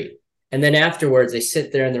tree. And then afterwards, they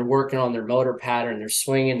sit there and they're working on their motor pattern, they're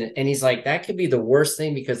swinging. And he's like, that could be the worst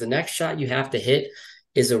thing because the next shot you have to hit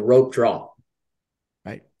is a rope draw.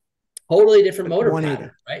 Right. Totally different motor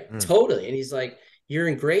pattern, right? Totally. And he's like, you're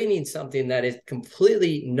ingraining something that is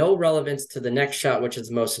completely no relevance to the next shot, which is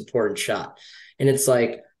the most important shot. And it's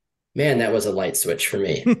like, man, that was a light switch for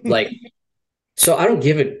me. Like, so I don't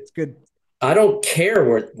give it. It's good. I don't care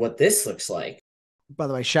what this looks like. By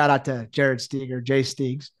the way, shout out to Jared Steger, Jay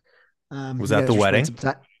Steegs. Was that the wedding?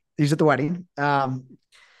 He's at the wedding. I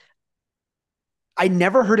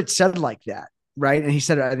never heard it said like that, right? And he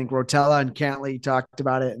said, I think Rotella and Cantley talked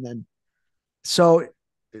about it, and then so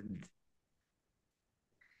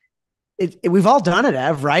we've all done it,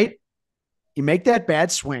 Ev, right? You make that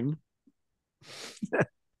bad swing,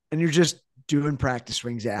 and you're just doing practice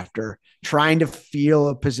swings after, trying to feel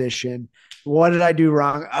a position. What did I do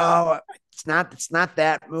wrong? Oh, it's not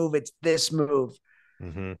that move, it's this move.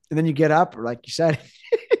 And then you get up, or like you said,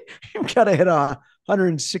 you've got to hit a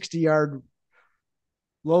 160-yard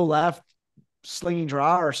low left slinging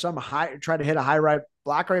draw or some high, try to hit a high right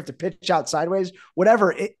blocker. You have to pitch out sideways,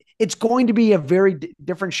 whatever. It's going to be a very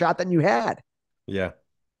different shot than you had. Yeah.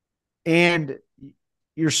 And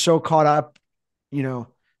you're so caught up,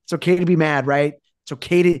 it's okay to be mad, right? It's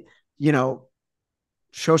okay to,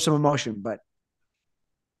 show some emotion, but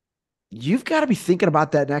you've got to be thinking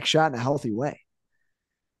about that next shot in a healthy way.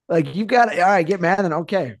 Like you've got to, all right, get mad and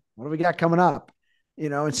okay, what do we got coming up?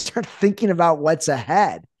 And start thinking about what's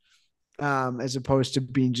ahead, as opposed to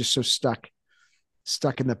being just so stuck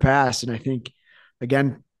in the past. And I think,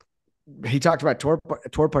 again, he talked about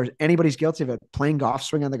tour players. Anybody's guilty of it. Playing golf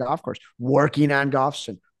swing on the golf course, working on golf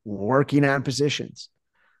swing, working on positions,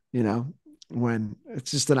 when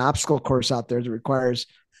it's just an obstacle course out there that requires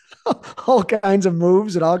all kinds of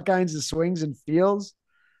moves and all kinds of swings and feels.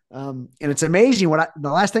 And it's amazing the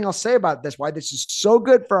last thing I'll say about this, why this is so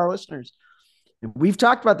good for our listeners. And we've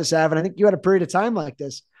talked about this, Evan. I think you had a period of time like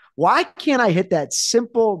this. Why can't I hit that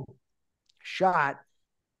simple shot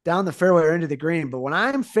down the fairway or into the green? But when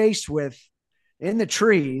I'm faced with in the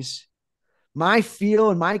trees, my feel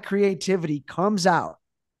and my creativity comes out,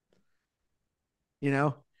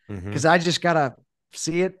 because I just got to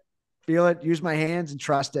see it, feel it, use my hands and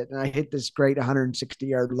trust it. And I hit this great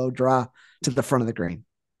 160-yard low draw to the front of the green.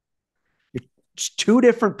 It's two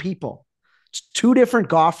different people. It's two different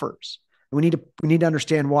golfers. And we need to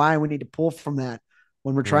understand why. We need to pull from that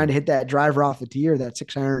when we're trying to hit that driver off the tee or that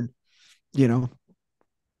 6-iron,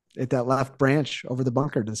 at that left branch over the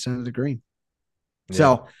bunker to the center of the green. Yeah.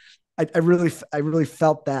 So I really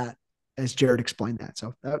felt that as Jared explained that.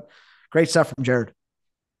 So great stuff from Jared.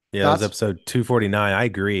 Yeah, that was episode 249. I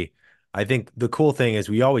agree. I think the cool thing is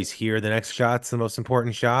we always hear the next shot's the most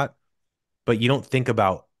important shot, but you don't think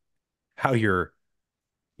about how your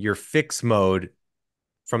fix mode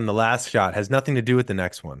from the last shot has nothing to do with the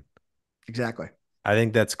next one. Exactly. I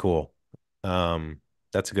think that's cool.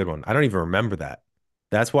 That's a good one. I don't even remember that.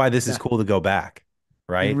 That's why this is cool to go back,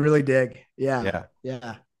 right? You really dig. Yeah.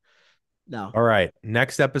 No. All right.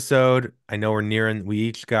 Next episode. I know we're nearing. We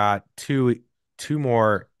each got two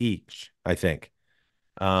more each, I think.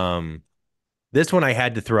 This one I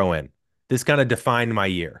had to throw in. This kind of defined my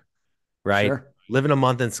year, right? Sure. Living a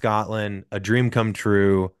month in Scotland, a dream come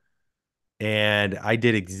true. And I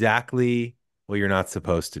did exactly what you're not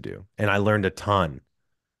supposed to do. And I learned a ton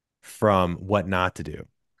from what not to do.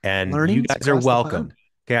 And you guys are welcome.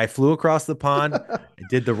 Okay, I flew across the pond. I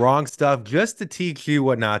did the wrong stuff just to teach you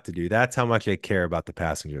what not to do. That's how much I care about the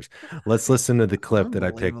passengers. Let's listen to the clip that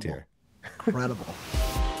I picked here. Incredible.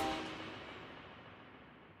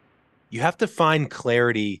 You have to find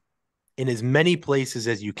clarity in as many places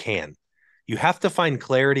as you can. You have to find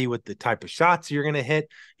clarity with the type of shots you're going to hit.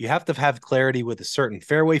 You have to have clarity with a certain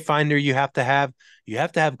fairway finder you have to have. You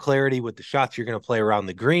have to have clarity with the shots you're going to play around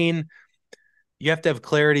the green. You have to have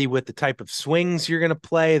clarity with the type of swings you're going to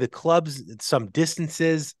play, the clubs, some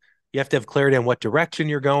distances. You have to have clarity on what direction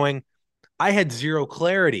you're going. I had zero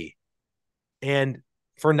clarity and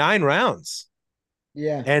for 9 rounds.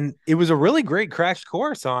 Yeah. And it was a really great crash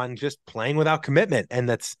course on just playing without commitment. And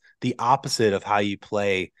that's the opposite of how you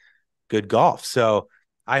play good golf. So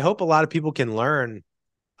I hope a lot of people can learn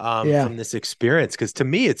from this experience, because to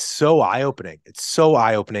me, it's so eye-opening. It's so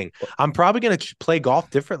eye-opening. I'm probably going to play golf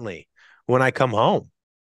differently when I come home.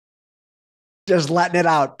 Just letting it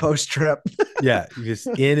out post trip. Yeah, just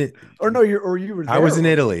in it. Or no, you were there. I was in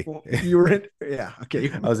Italy. You were in, yeah, okay.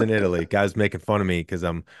 I was in Italy. Guys making fun of me because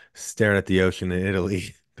I'm staring at the ocean in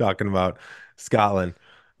Italy, talking about Scotland.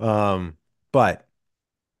 But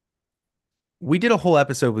we did a whole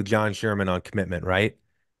episode with John Sherman on commitment, right?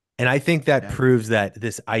 And I think that proves that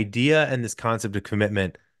this idea and this concept of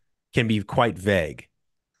commitment can be quite vague.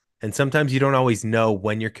 And sometimes you don't always know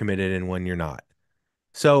when you're committed and when you're not.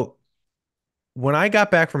 So when I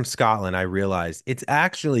got back from Scotland, I realized it's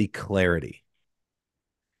actually clarity.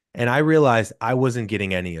 And I realized I wasn't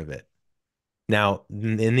getting any of it. Now,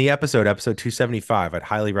 in the episode 275, I'd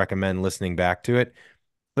highly recommend listening back to it.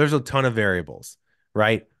 There's a ton of variables,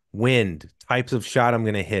 right? Wind, types of shot I'm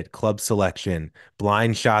going to hit, club selection,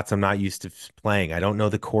 blind shots I'm not used to playing. I don't know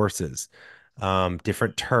the courses,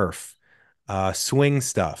 different turf, swing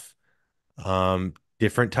stuff,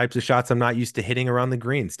 different types of shots I'm not used to hitting around the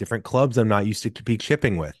greens, different clubs I'm not used to be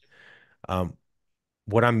chipping with,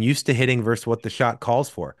 what I'm used to hitting versus what the shot calls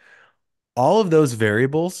for. All of those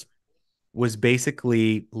variables was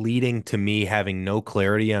basically leading to me having no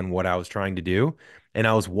clarity on what I was trying to do. And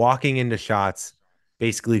I was walking into shots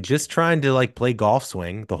basically just trying to like play golf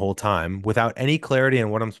swing the whole time without any clarity on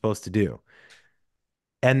what I'm supposed to do.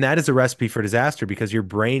 And that is a recipe for disaster because your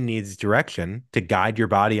brain needs direction to guide your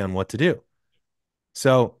body on what to do.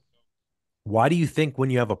 So why do you think when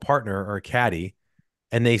you have a partner or a caddy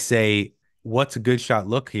and they say, what's a good shot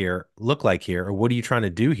look like here? Or what are you trying to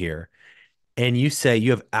do here? And you say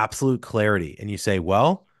you have absolute clarity and you say,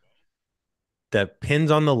 well, the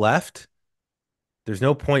pin's on the left. There's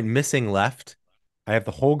no point missing left. I have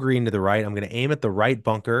the whole green to the right. I'm going to aim at the right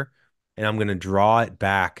bunker and I'm going to draw it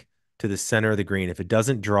back to the center of the green. If it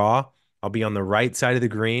doesn't draw, I'll be on the right side of the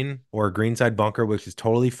green or a green side bunker, which is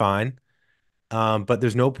totally fine. But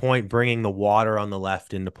there's no point bringing the water on the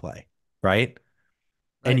left into play, right?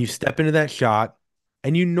 And you step into that shot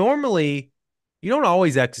and you don't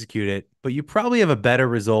always execute it, but you probably have a better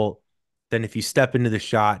result than if you step into the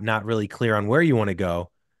shot not really clear on where you want to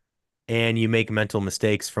go and you make mental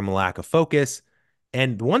mistakes from a lack of focus.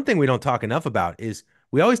 And one thing we don't talk enough about is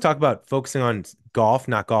we always talk about focusing on golf,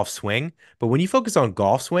 not golf swing. But when you focus on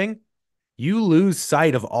golf swing, you lose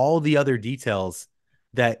sight of all the other details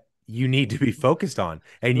that you need to be focused on.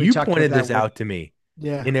 And you pointed this out to me.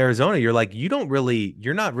 Yeah. In Arizona, you're like,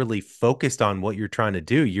 you're not really focused on what you're trying to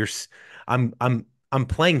do. I'm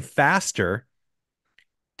playing faster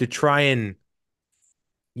to try and,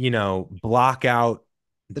 block out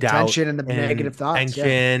the doubt tension and the negative thoughts.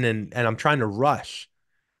 And I'm trying to rush.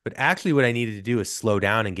 But actually what I needed to do is slow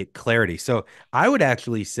down and get clarity. So I would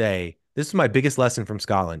actually say this is my biggest lesson from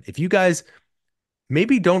Scotland. If you guys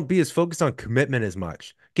maybe don't be as focused on commitment as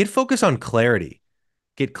much, get focused on clarity.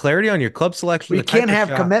 Get clarity on your club selection. You can't have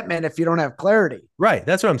commitment if you don't have clarity. Right.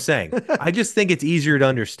 That's what I'm saying. I just think it's easier to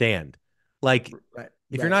understand. Like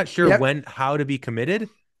if you're not sure how to be committed,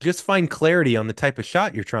 just find clarity on the type of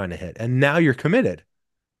shot you're trying to hit. And now you're committed.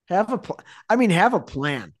 Have a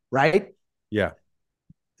plan, right? Yeah.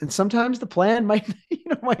 And sometimes the plan might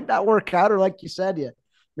not work out, or like you said, you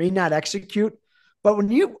may not execute. But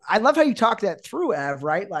I love how you talk that through, Ev,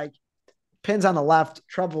 right? Like pins on the left,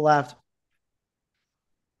 trouble left.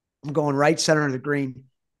 I'm going right center of the green.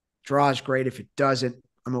 Draw is great. If it doesn't,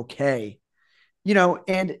 I'm okay.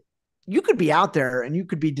 And you could be out there and you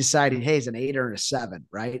could be deciding, hey, it's an 8 or a 7,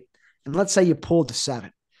 right? And let's say you pulled the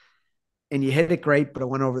 7 and you hit it great, but it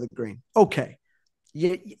went over the green. Okay.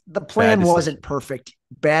 The plan wasn't perfect.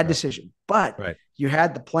 Bad decision. But you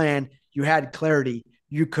had the plan. You had clarity.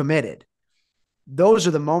 You committed. Those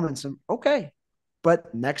are the moments of, okay.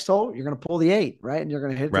 But next hole, you're going to pull the 8, right? And you're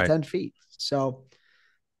going to hit the 10 feet. So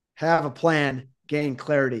have a plan, gain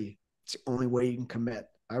clarity. It's the only way you can commit.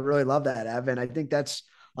 I really love that, Evan. I think that's,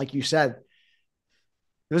 like you said,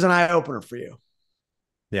 it was an eye opener for you.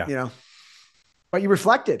 Yeah. But you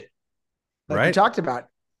reflected. Like we talked about.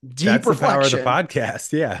 Deep That's reflection. The power of the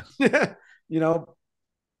podcast. Yeah.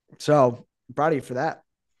 So I'm proud of you for that.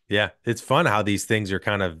 Yeah. It's fun how these things are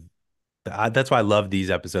kind of, that's why I love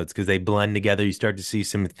these episodes because they blend together. You start to see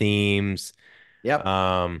some themes. Yep.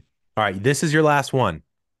 All right. This is your last one.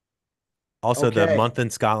 Also, the month in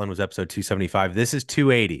Scotland was episode 275. This is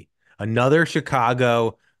 280. Another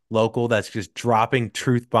Chicago local that's just dropping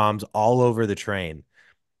truth bombs all over the train.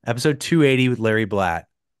 Episode 280 with Larry Blatt.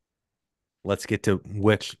 Let's get to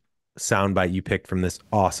which soundbite you picked from this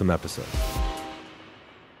awesome episode.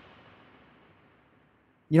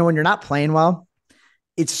 When you're not playing well,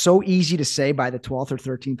 it's so easy to say by the 12th or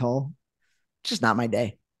 13th hole, it's just not my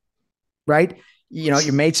day, right?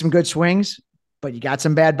 You made some good swings, but you got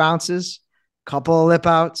some bad bounces, couple of lip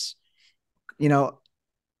outs, you know,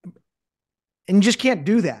 and you just can't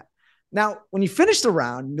do that. Now, when you finish the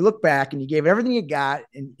round, you look back and you gave everything you got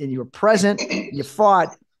and you were present, you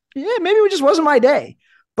fought. Yeah, maybe it just wasn't my day.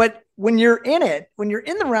 But when you're in it, when you're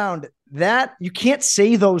in the round, that you can't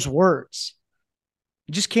say those words.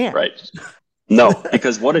 You just can't. Right. No,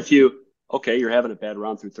 because what if you're having a bad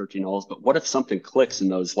round through 13 holes, but what if something clicks in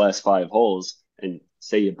those last 5 holes and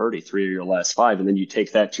say you birdie 3 of your last 5, and then you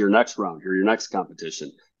take that to your next round or your next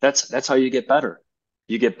competition? That's how you get better.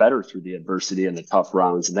 You get better through the adversity and the tough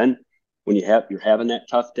rounds. And then when you're having that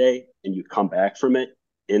tough day and you come back from it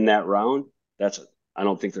in that round, I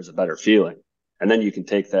don't think there's a better feeling. And then you can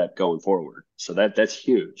take that going forward. So that's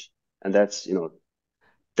huge. And that's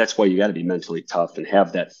why you got to be mentally tough and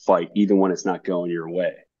have that fight, even when it's not going your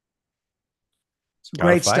way. Some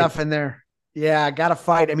great stuff in there. Yeah, gotta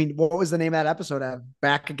fight. I mean, what was the name of that episode?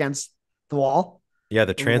 Back Against the Wall? Yeah,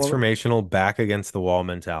 the transformational back against the wall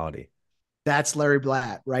mentality. That's Larry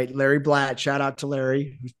Blatt, right? Larry Blatt, shout out to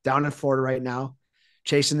Larry, who's down in Florida right now,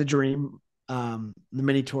 chasing the dream, the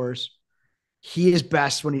mini tours. He is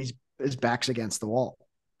best when his back's against the wall.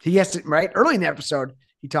 He has to, right? Early in the episode,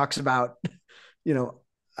 he talks about,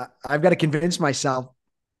 I've got to convince myself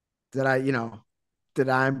that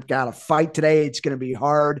I've got to fight today. It's going to be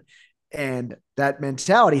hard. And that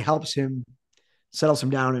mentality helps him, settles him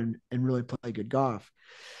down and really play good golf.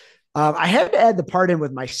 I had to add the part in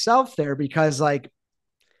with myself there because it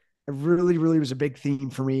really, really was a big theme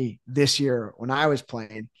for me this year when I was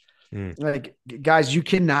playing. Like, guys, you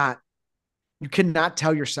cannot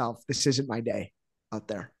tell yourself this isn't my day out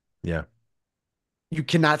there. Yeah. You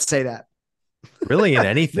cannot say that. Really in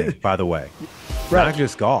anything, by the way. Right. Not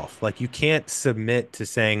just golf. Like, you can't submit to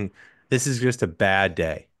saying this is just a bad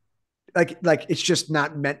day. Like it's just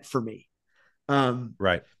not meant for me.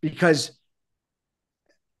 Right. Because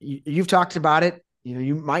you've talked about it.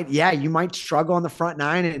 You might struggle on the front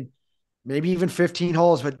 9 and maybe even 15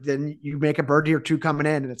 holes, but then you make a birdie or 2 coming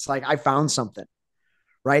in and it's like, I found something,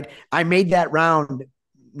 right? I made that round,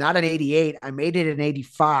 not an 88. I made it an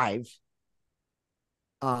 85.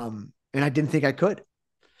 And I didn't think I could.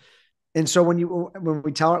 And so when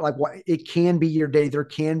we tell it, it can be your day, there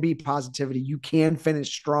can be positivity. You can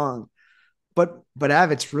finish strong, but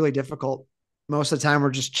Ev, it's really difficult. Most of the time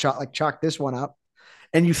we're just chalk this one up.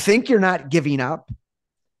 And you think you're not giving up,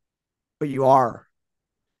 but you are.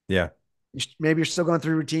 Yeah. Maybe you're still going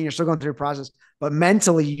through routine. You're still going through a process, but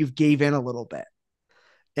mentally you've gave in a little bit.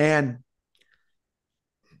 And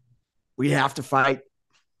we have to fight.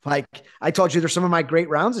 Like I told you, there's some of my great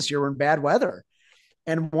rounds this year were in bad weather.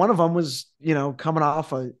 And one of them was, coming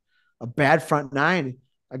off a bad front 9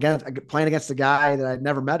 playing against a guy that I'd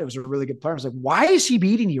never met. It was a really good player. I was like, why is he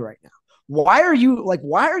beating you right now? Why are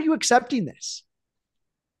you accepting this?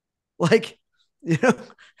 This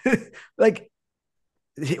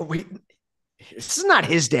is not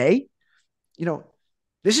his day.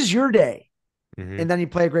 This is your day. Mm-hmm. And then you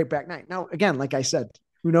play a great back 9. Now, again, like I said,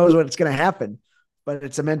 who knows what's going to happen, but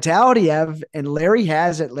it's a mentality, Ev, and Larry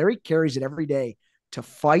has it. Larry carries it every day to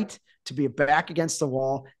fight, to be back against the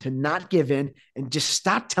wall, to not give in, and just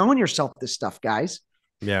stop telling yourself this stuff, guys.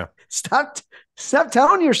 Yeah. Stop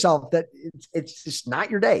telling yourself that it's just not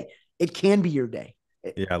your day. It can be your day.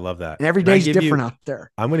 Yeah, I love that. And every day's different out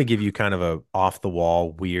there. I'm going to give you kind of a off the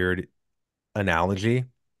wall, weird analogy.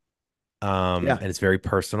 And it's very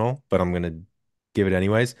personal, but I'm going to give it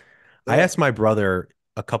anyways. Yeah. I asked my brother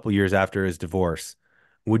a couple years after his divorce,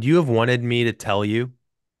 would you have wanted me to tell you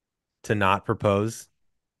to not propose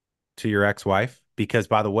to your ex-wife? Because,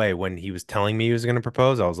 by the way, when he was telling me he was going to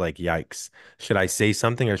propose, I was like, yikes. Should I say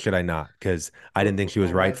something or should I not? Because I didn't think she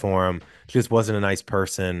was right for him. She just wasn't a nice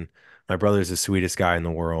person. My brother's the sweetest guy in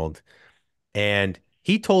the world. And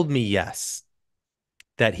he told me yes,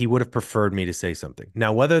 that he would have preferred me to say something.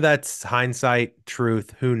 Now, whether that's hindsight,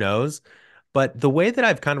 truth, who knows? But the way that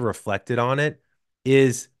I've kind of reflected on it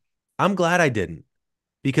is I'm glad I didn't,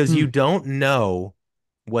 because you don't know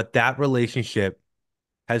what that relationship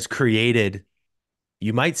has created.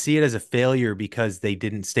 You might see it as a failure because they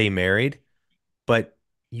didn't stay married, but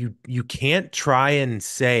you can't try and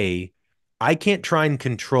say, I can't try and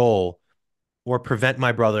control or prevent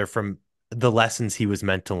my brother from the lessons he was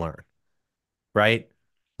meant to learn, right?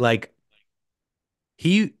 Like,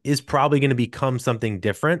 he is probably going to become something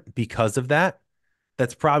different because of that.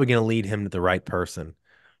 That's probably going to lead him to the right person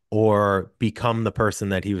or become the person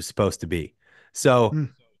that he was supposed to be. So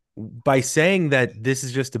by saying that this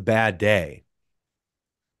is just a bad day,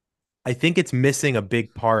 I think it's missing a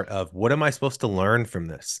big part of what am I supposed to learn from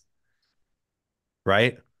this?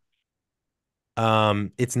 Right?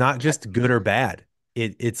 It's not just good or bad.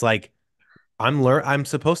 It's like, I'm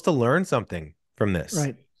supposed to learn something from this.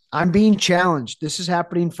 Right. I'm being challenged. This is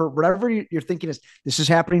happening for whatever you're thinking is. This is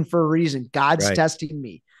happening for a reason. God's testing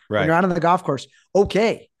me. When you're out on the golf course,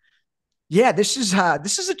 okay. Yeah, this is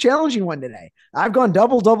a challenging one today. I've gone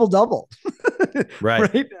double.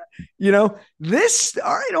 Right. You know, this,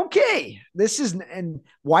 all right, okay. This is, and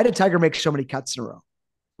why did Tiger make so many cuts in a row?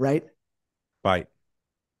 Right.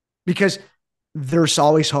 Because there's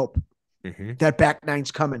always hope. That back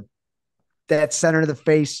nine's coming. That center of the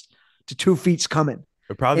face to 2 feet's coming.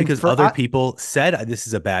 But probably because other people said this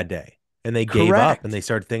is a bad day and they gave up and they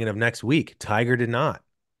started thinking of next week. Tiger did not.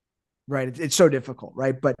 Right. It's so difficult.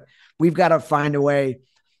 Right. But we've got to find a way,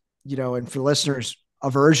 you know, and for listeners, a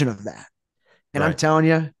version of that. And I'm telling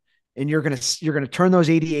you, and you're going to turn those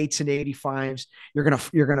 88s into 85s. You're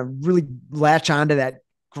going to really latch onto that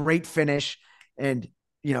great finish. And,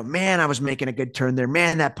 you know, man, I was making a good turn there,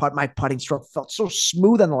 man. My putting stroke felt so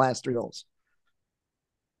smooth on the last 3 holes.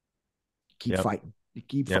 Keep fighting. You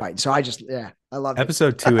keep fighting. So I love it.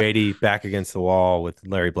 Episode 280, Back Against the Wall with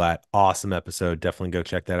Larry Blatt. Awesome episode. Definitely go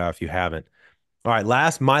check that out if you haven't. All right,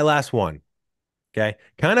 my last one. Okay.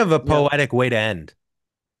 Kind of a poetic way to end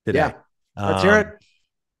today. Yeah. Let's hear it.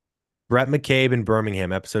 Brett McCabe in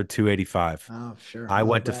Birmingham, episode 285. Oh, sure. I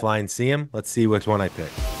went to fly and see him. Let's see which one I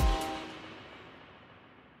picked.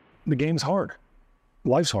 The game's hard.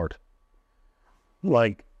 Life's hard.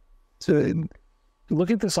 Like, to look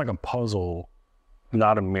at this like a puzzle,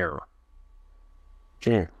 not a mirror.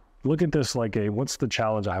 Sure. Look at this like what's the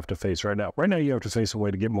challenge I have to face right now? Right now, you have to face a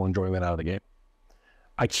way to get more enjoyment out of the game.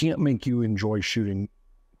 I can't make you enjoy shooting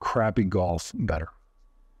crappy golf better.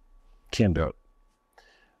 Can't do it.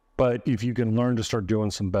 But if you can learn to start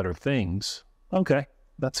doing some better things, okay,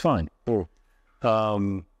 that's fine.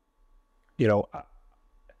 You know,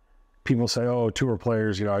 people say, oh, tour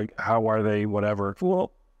players, you know, how are they, whatever.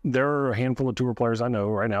 Well, there are a handful of tour players I know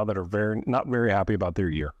right now that are not very happy about their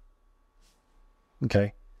year.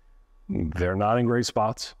 Okay. They're not in great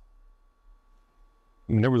spots.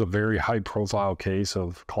 I mean, there was a very high profile case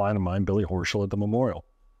of a client of mine, Billy Horschel, at the Memorial.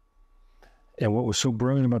 And what was so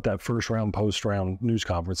brilliant about that first round, post round news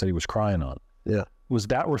conference that he was crying on, was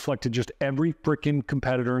that reflected just every freaking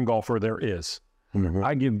competitor and golfer there is.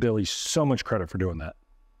 I give Billy so much credit for doing that.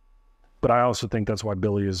 But I also think that's why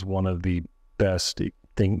Billy is one of the best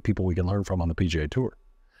people we can learn from on the PGA Tour.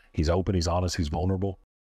 He's open, he's honest, he's vulnerable.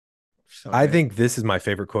 I think this is my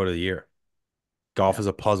favorite quote of the year. Golf is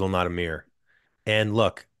a puzzle, not a mirror. And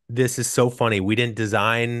look, this is so funny. We didn't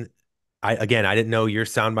design. I didn't know your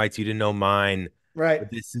sound bites. You didn't know mine. Right.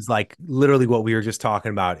 But this is like literally what we were just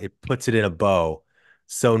talking about. It puts it in a bow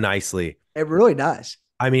so nicely. It really does.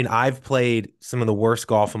 I mean, I've played some of the worst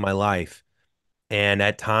golf of my life. And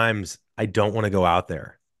at times I don't want to go out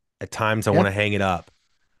there. At times I want to hang it up.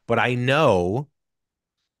 But I know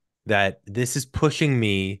that this is pushing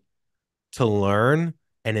me to learn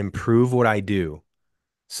and improve what I do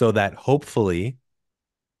so that hopefully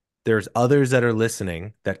there's others that are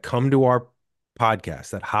listening that come to our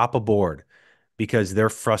podcast, that hop aboard because they're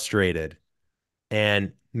frustrated.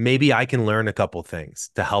 And maybe I can learn a couple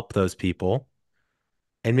things to help those people.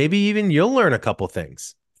 And maybe even you'll learn a couple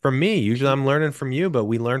things from me. Usually I'm learning from you, but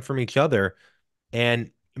we learn from each other.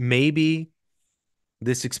 And maybe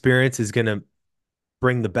this experience is going to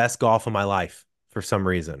bring the best golf of my life for some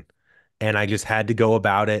reason. And I just had to go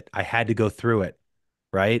about it. I had to go through it.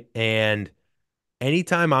 Right. And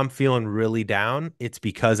anytime I'm feeling really down, it's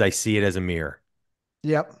because I see it as a mirror.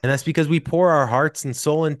 Yep. And that's because we pour our hearts and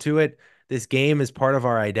soul into it. This game is part of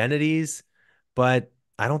our identities, but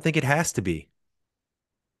I don't think it has to be.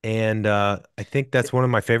 And I think that's one of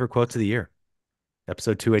my favorite quotes of the year.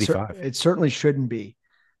 Episode 285. It certainly shouldn't be.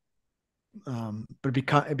 But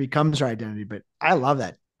it becomes our identity. But I love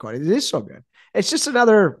that quote. It is so good. It's just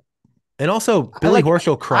another. And also, Billy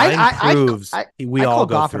Horschel crying proves we all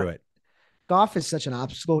go through it. Golf is such an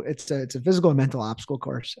obstacle. It's a physical and mental obstacle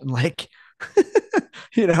course, and like,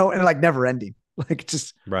 you know, and like never ending. Like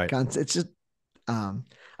just It's just.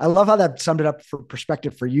 I love how that summed it up for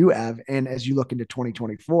perspective for you, Ev, and as you look into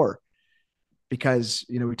 2024, because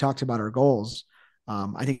you know we talked about our goals.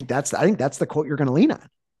 I think that's the quote you're going to lean on.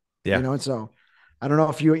 Yeah. You know, and so I don't know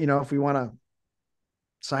if if we want to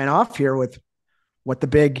sign off here with what the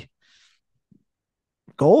big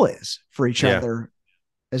goal is for each other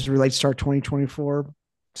as it relates to our 2024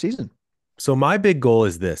 season. So my big goal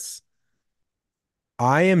is this.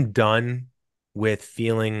 I am done with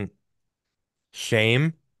feeling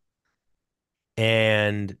shame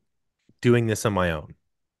and doing this on my own.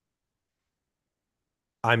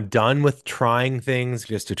 I'm done with trying things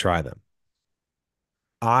just to try them.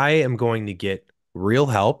 I am going to get real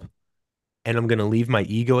help and I'm going to leave my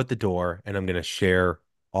ego at the door, and I'm going to share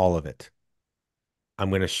all of it. I'm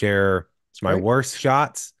going to share my worst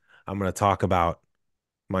shots. I'm going to talk about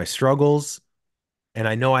my struggles. And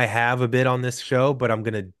I know I have a bit on this show, but I'm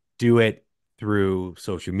going to do it through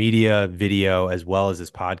social media, video, as well as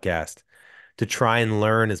this podcast to try and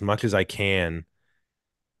learn as much as I can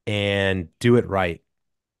and do it right.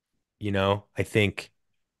 You know, I think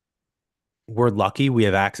we're lucky. We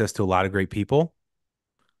have access to a lot of great people,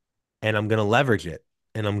 and I'm going to leverage it,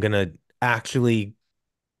 and I'm going to actually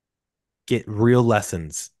get real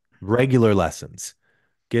lessons, regular lessons,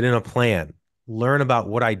 get in a plan, learn about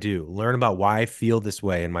what I do, learn about why I feel this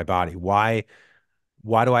way in my body. Why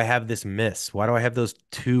do I have this miss? Why do I have those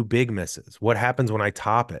 2 big misses? What happens when I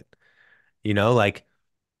top it? You know, like,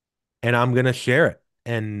 and I'm going to share it.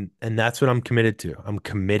 And that's what I'm committed to. I'm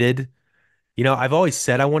committed. You know, I've always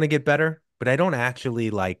said I want to get better, but I don't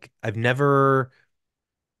actually I've never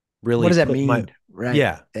really. What does that mean? Right.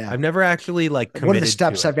 Yeah. I've never actually committed. What are the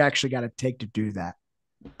steps I've actually got to take to do that?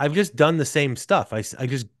 I've just done the same stuff. I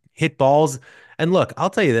just hit balls. And look, I'll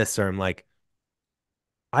tell you this, CERM,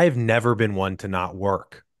 I have never been one to not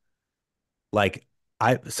work.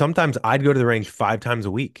 Sometimes I'd go to the range 5 times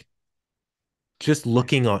a week, just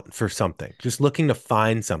looking for something, just looking to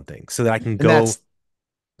find something so that I can go.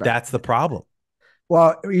 That's the problem.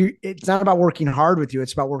 Well, it's not about working hard with you.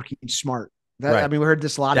 It's about working smart. I mean, we heard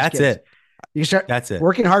this a lot. That's it. That's it.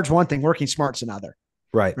 Working hard's one thing. Working smart's another.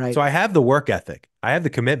 Right. So I have the work ethic. I have the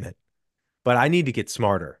commitment, but I need to get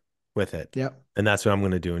smarter with it. Yep. And that's what I'm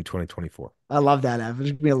going to do in 2024. I love that, Ev.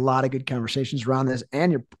 There's going to be a lot of good conversations around this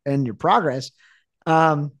and your progress.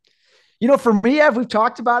 You know, for me, Ev, we've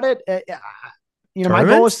talked about it. You know, my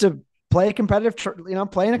goal is to play a competitive,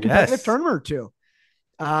 play in a competitive tournament or 2.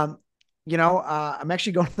 You know, I'm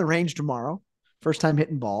actually going to the range tomorrow. First time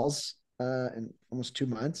hitting balls in almost 2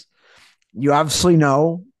 months. You obviously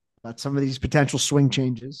know about some of these potential swing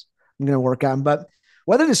changes I'm going to work on, but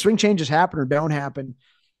whether the swing changes happen or don't happen,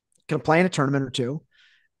 going to play in a tournament or 2.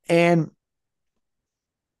 And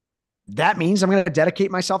that means I'm going to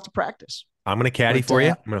dedicate myself to practice. I'm going to caddy for you.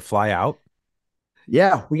 I'm going to fly out.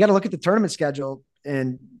 Yeah. We got to look at the tournament schedule,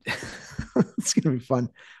 and it's going to be fun.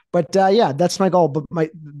 But yeah, that's my goal. But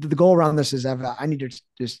the goal around this is I need to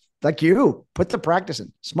just, like you, put the practice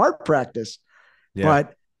in, smart practice. Yeah.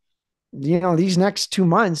 But you know, these next 2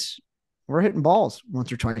 months, we're hitting balls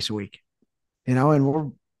once or twice a week, you know, and we're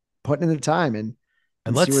putting in the time and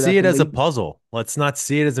let's see it as a puzzle. Let's not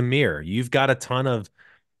see it as a mirror. You've got a ton of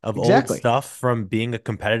old stuff from being a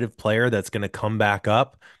competitive player that's going to come back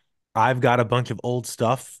up. I've got a bunch of old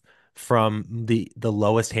stuff from the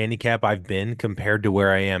lowest handicap I've been compared to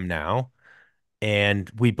where I am now.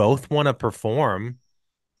 And we both want to perform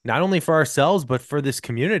not only for ourselves, but for this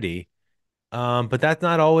community. But that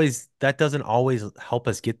doesn't always help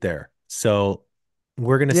us get there. So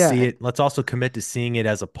we're going to see it. Let's also commit to seeing it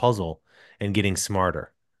as a puzzle and getting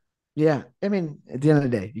smarter. Yeah. I mean, at the end of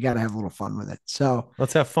the day, you got to have a little fun with it. So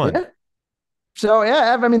let's have fun. Yeah. So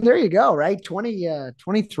yeah, I mean, there you go. Right.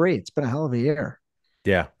 2023. It's been a hell of a year.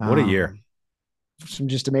 Yeah. What a year. Some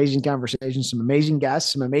just amazing conversations, some amazing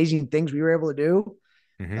guests, some amazing things we were able to do.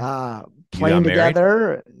 Playing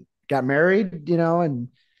together, got married, you know, and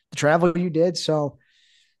the travel you did. So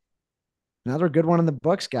another good one in the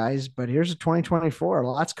books, guys, but here's a 2024,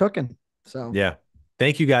 lots cooking. So yeah.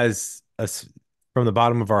 Thank you guys from the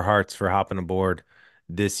bottom of our hearts for hopping aboard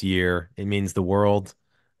this year. It means the world.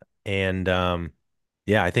 And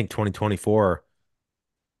yeah, I think 2024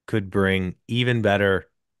 could bring even better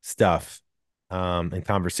stuff and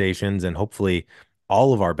conversations, and hopefully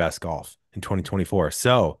all of our best golf in 2024.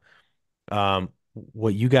 So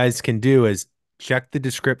what you guys can do is check the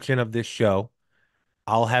description of this show.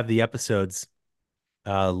 I'll have the episodes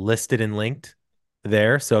listed and linked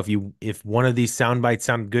there. So if one of these sound bites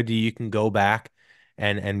sound good to you, you can go back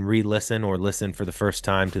and re-listen or listen for the first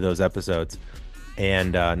time to those episodes.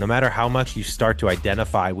 And no matter how much you start to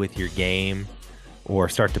identify with your game or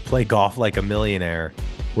start to play golf like a millionaire,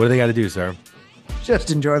 what do they got to do, sir?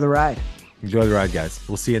 Just enjoy the ride. Enjoy the ride, guys.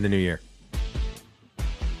 We'll see you in the new year.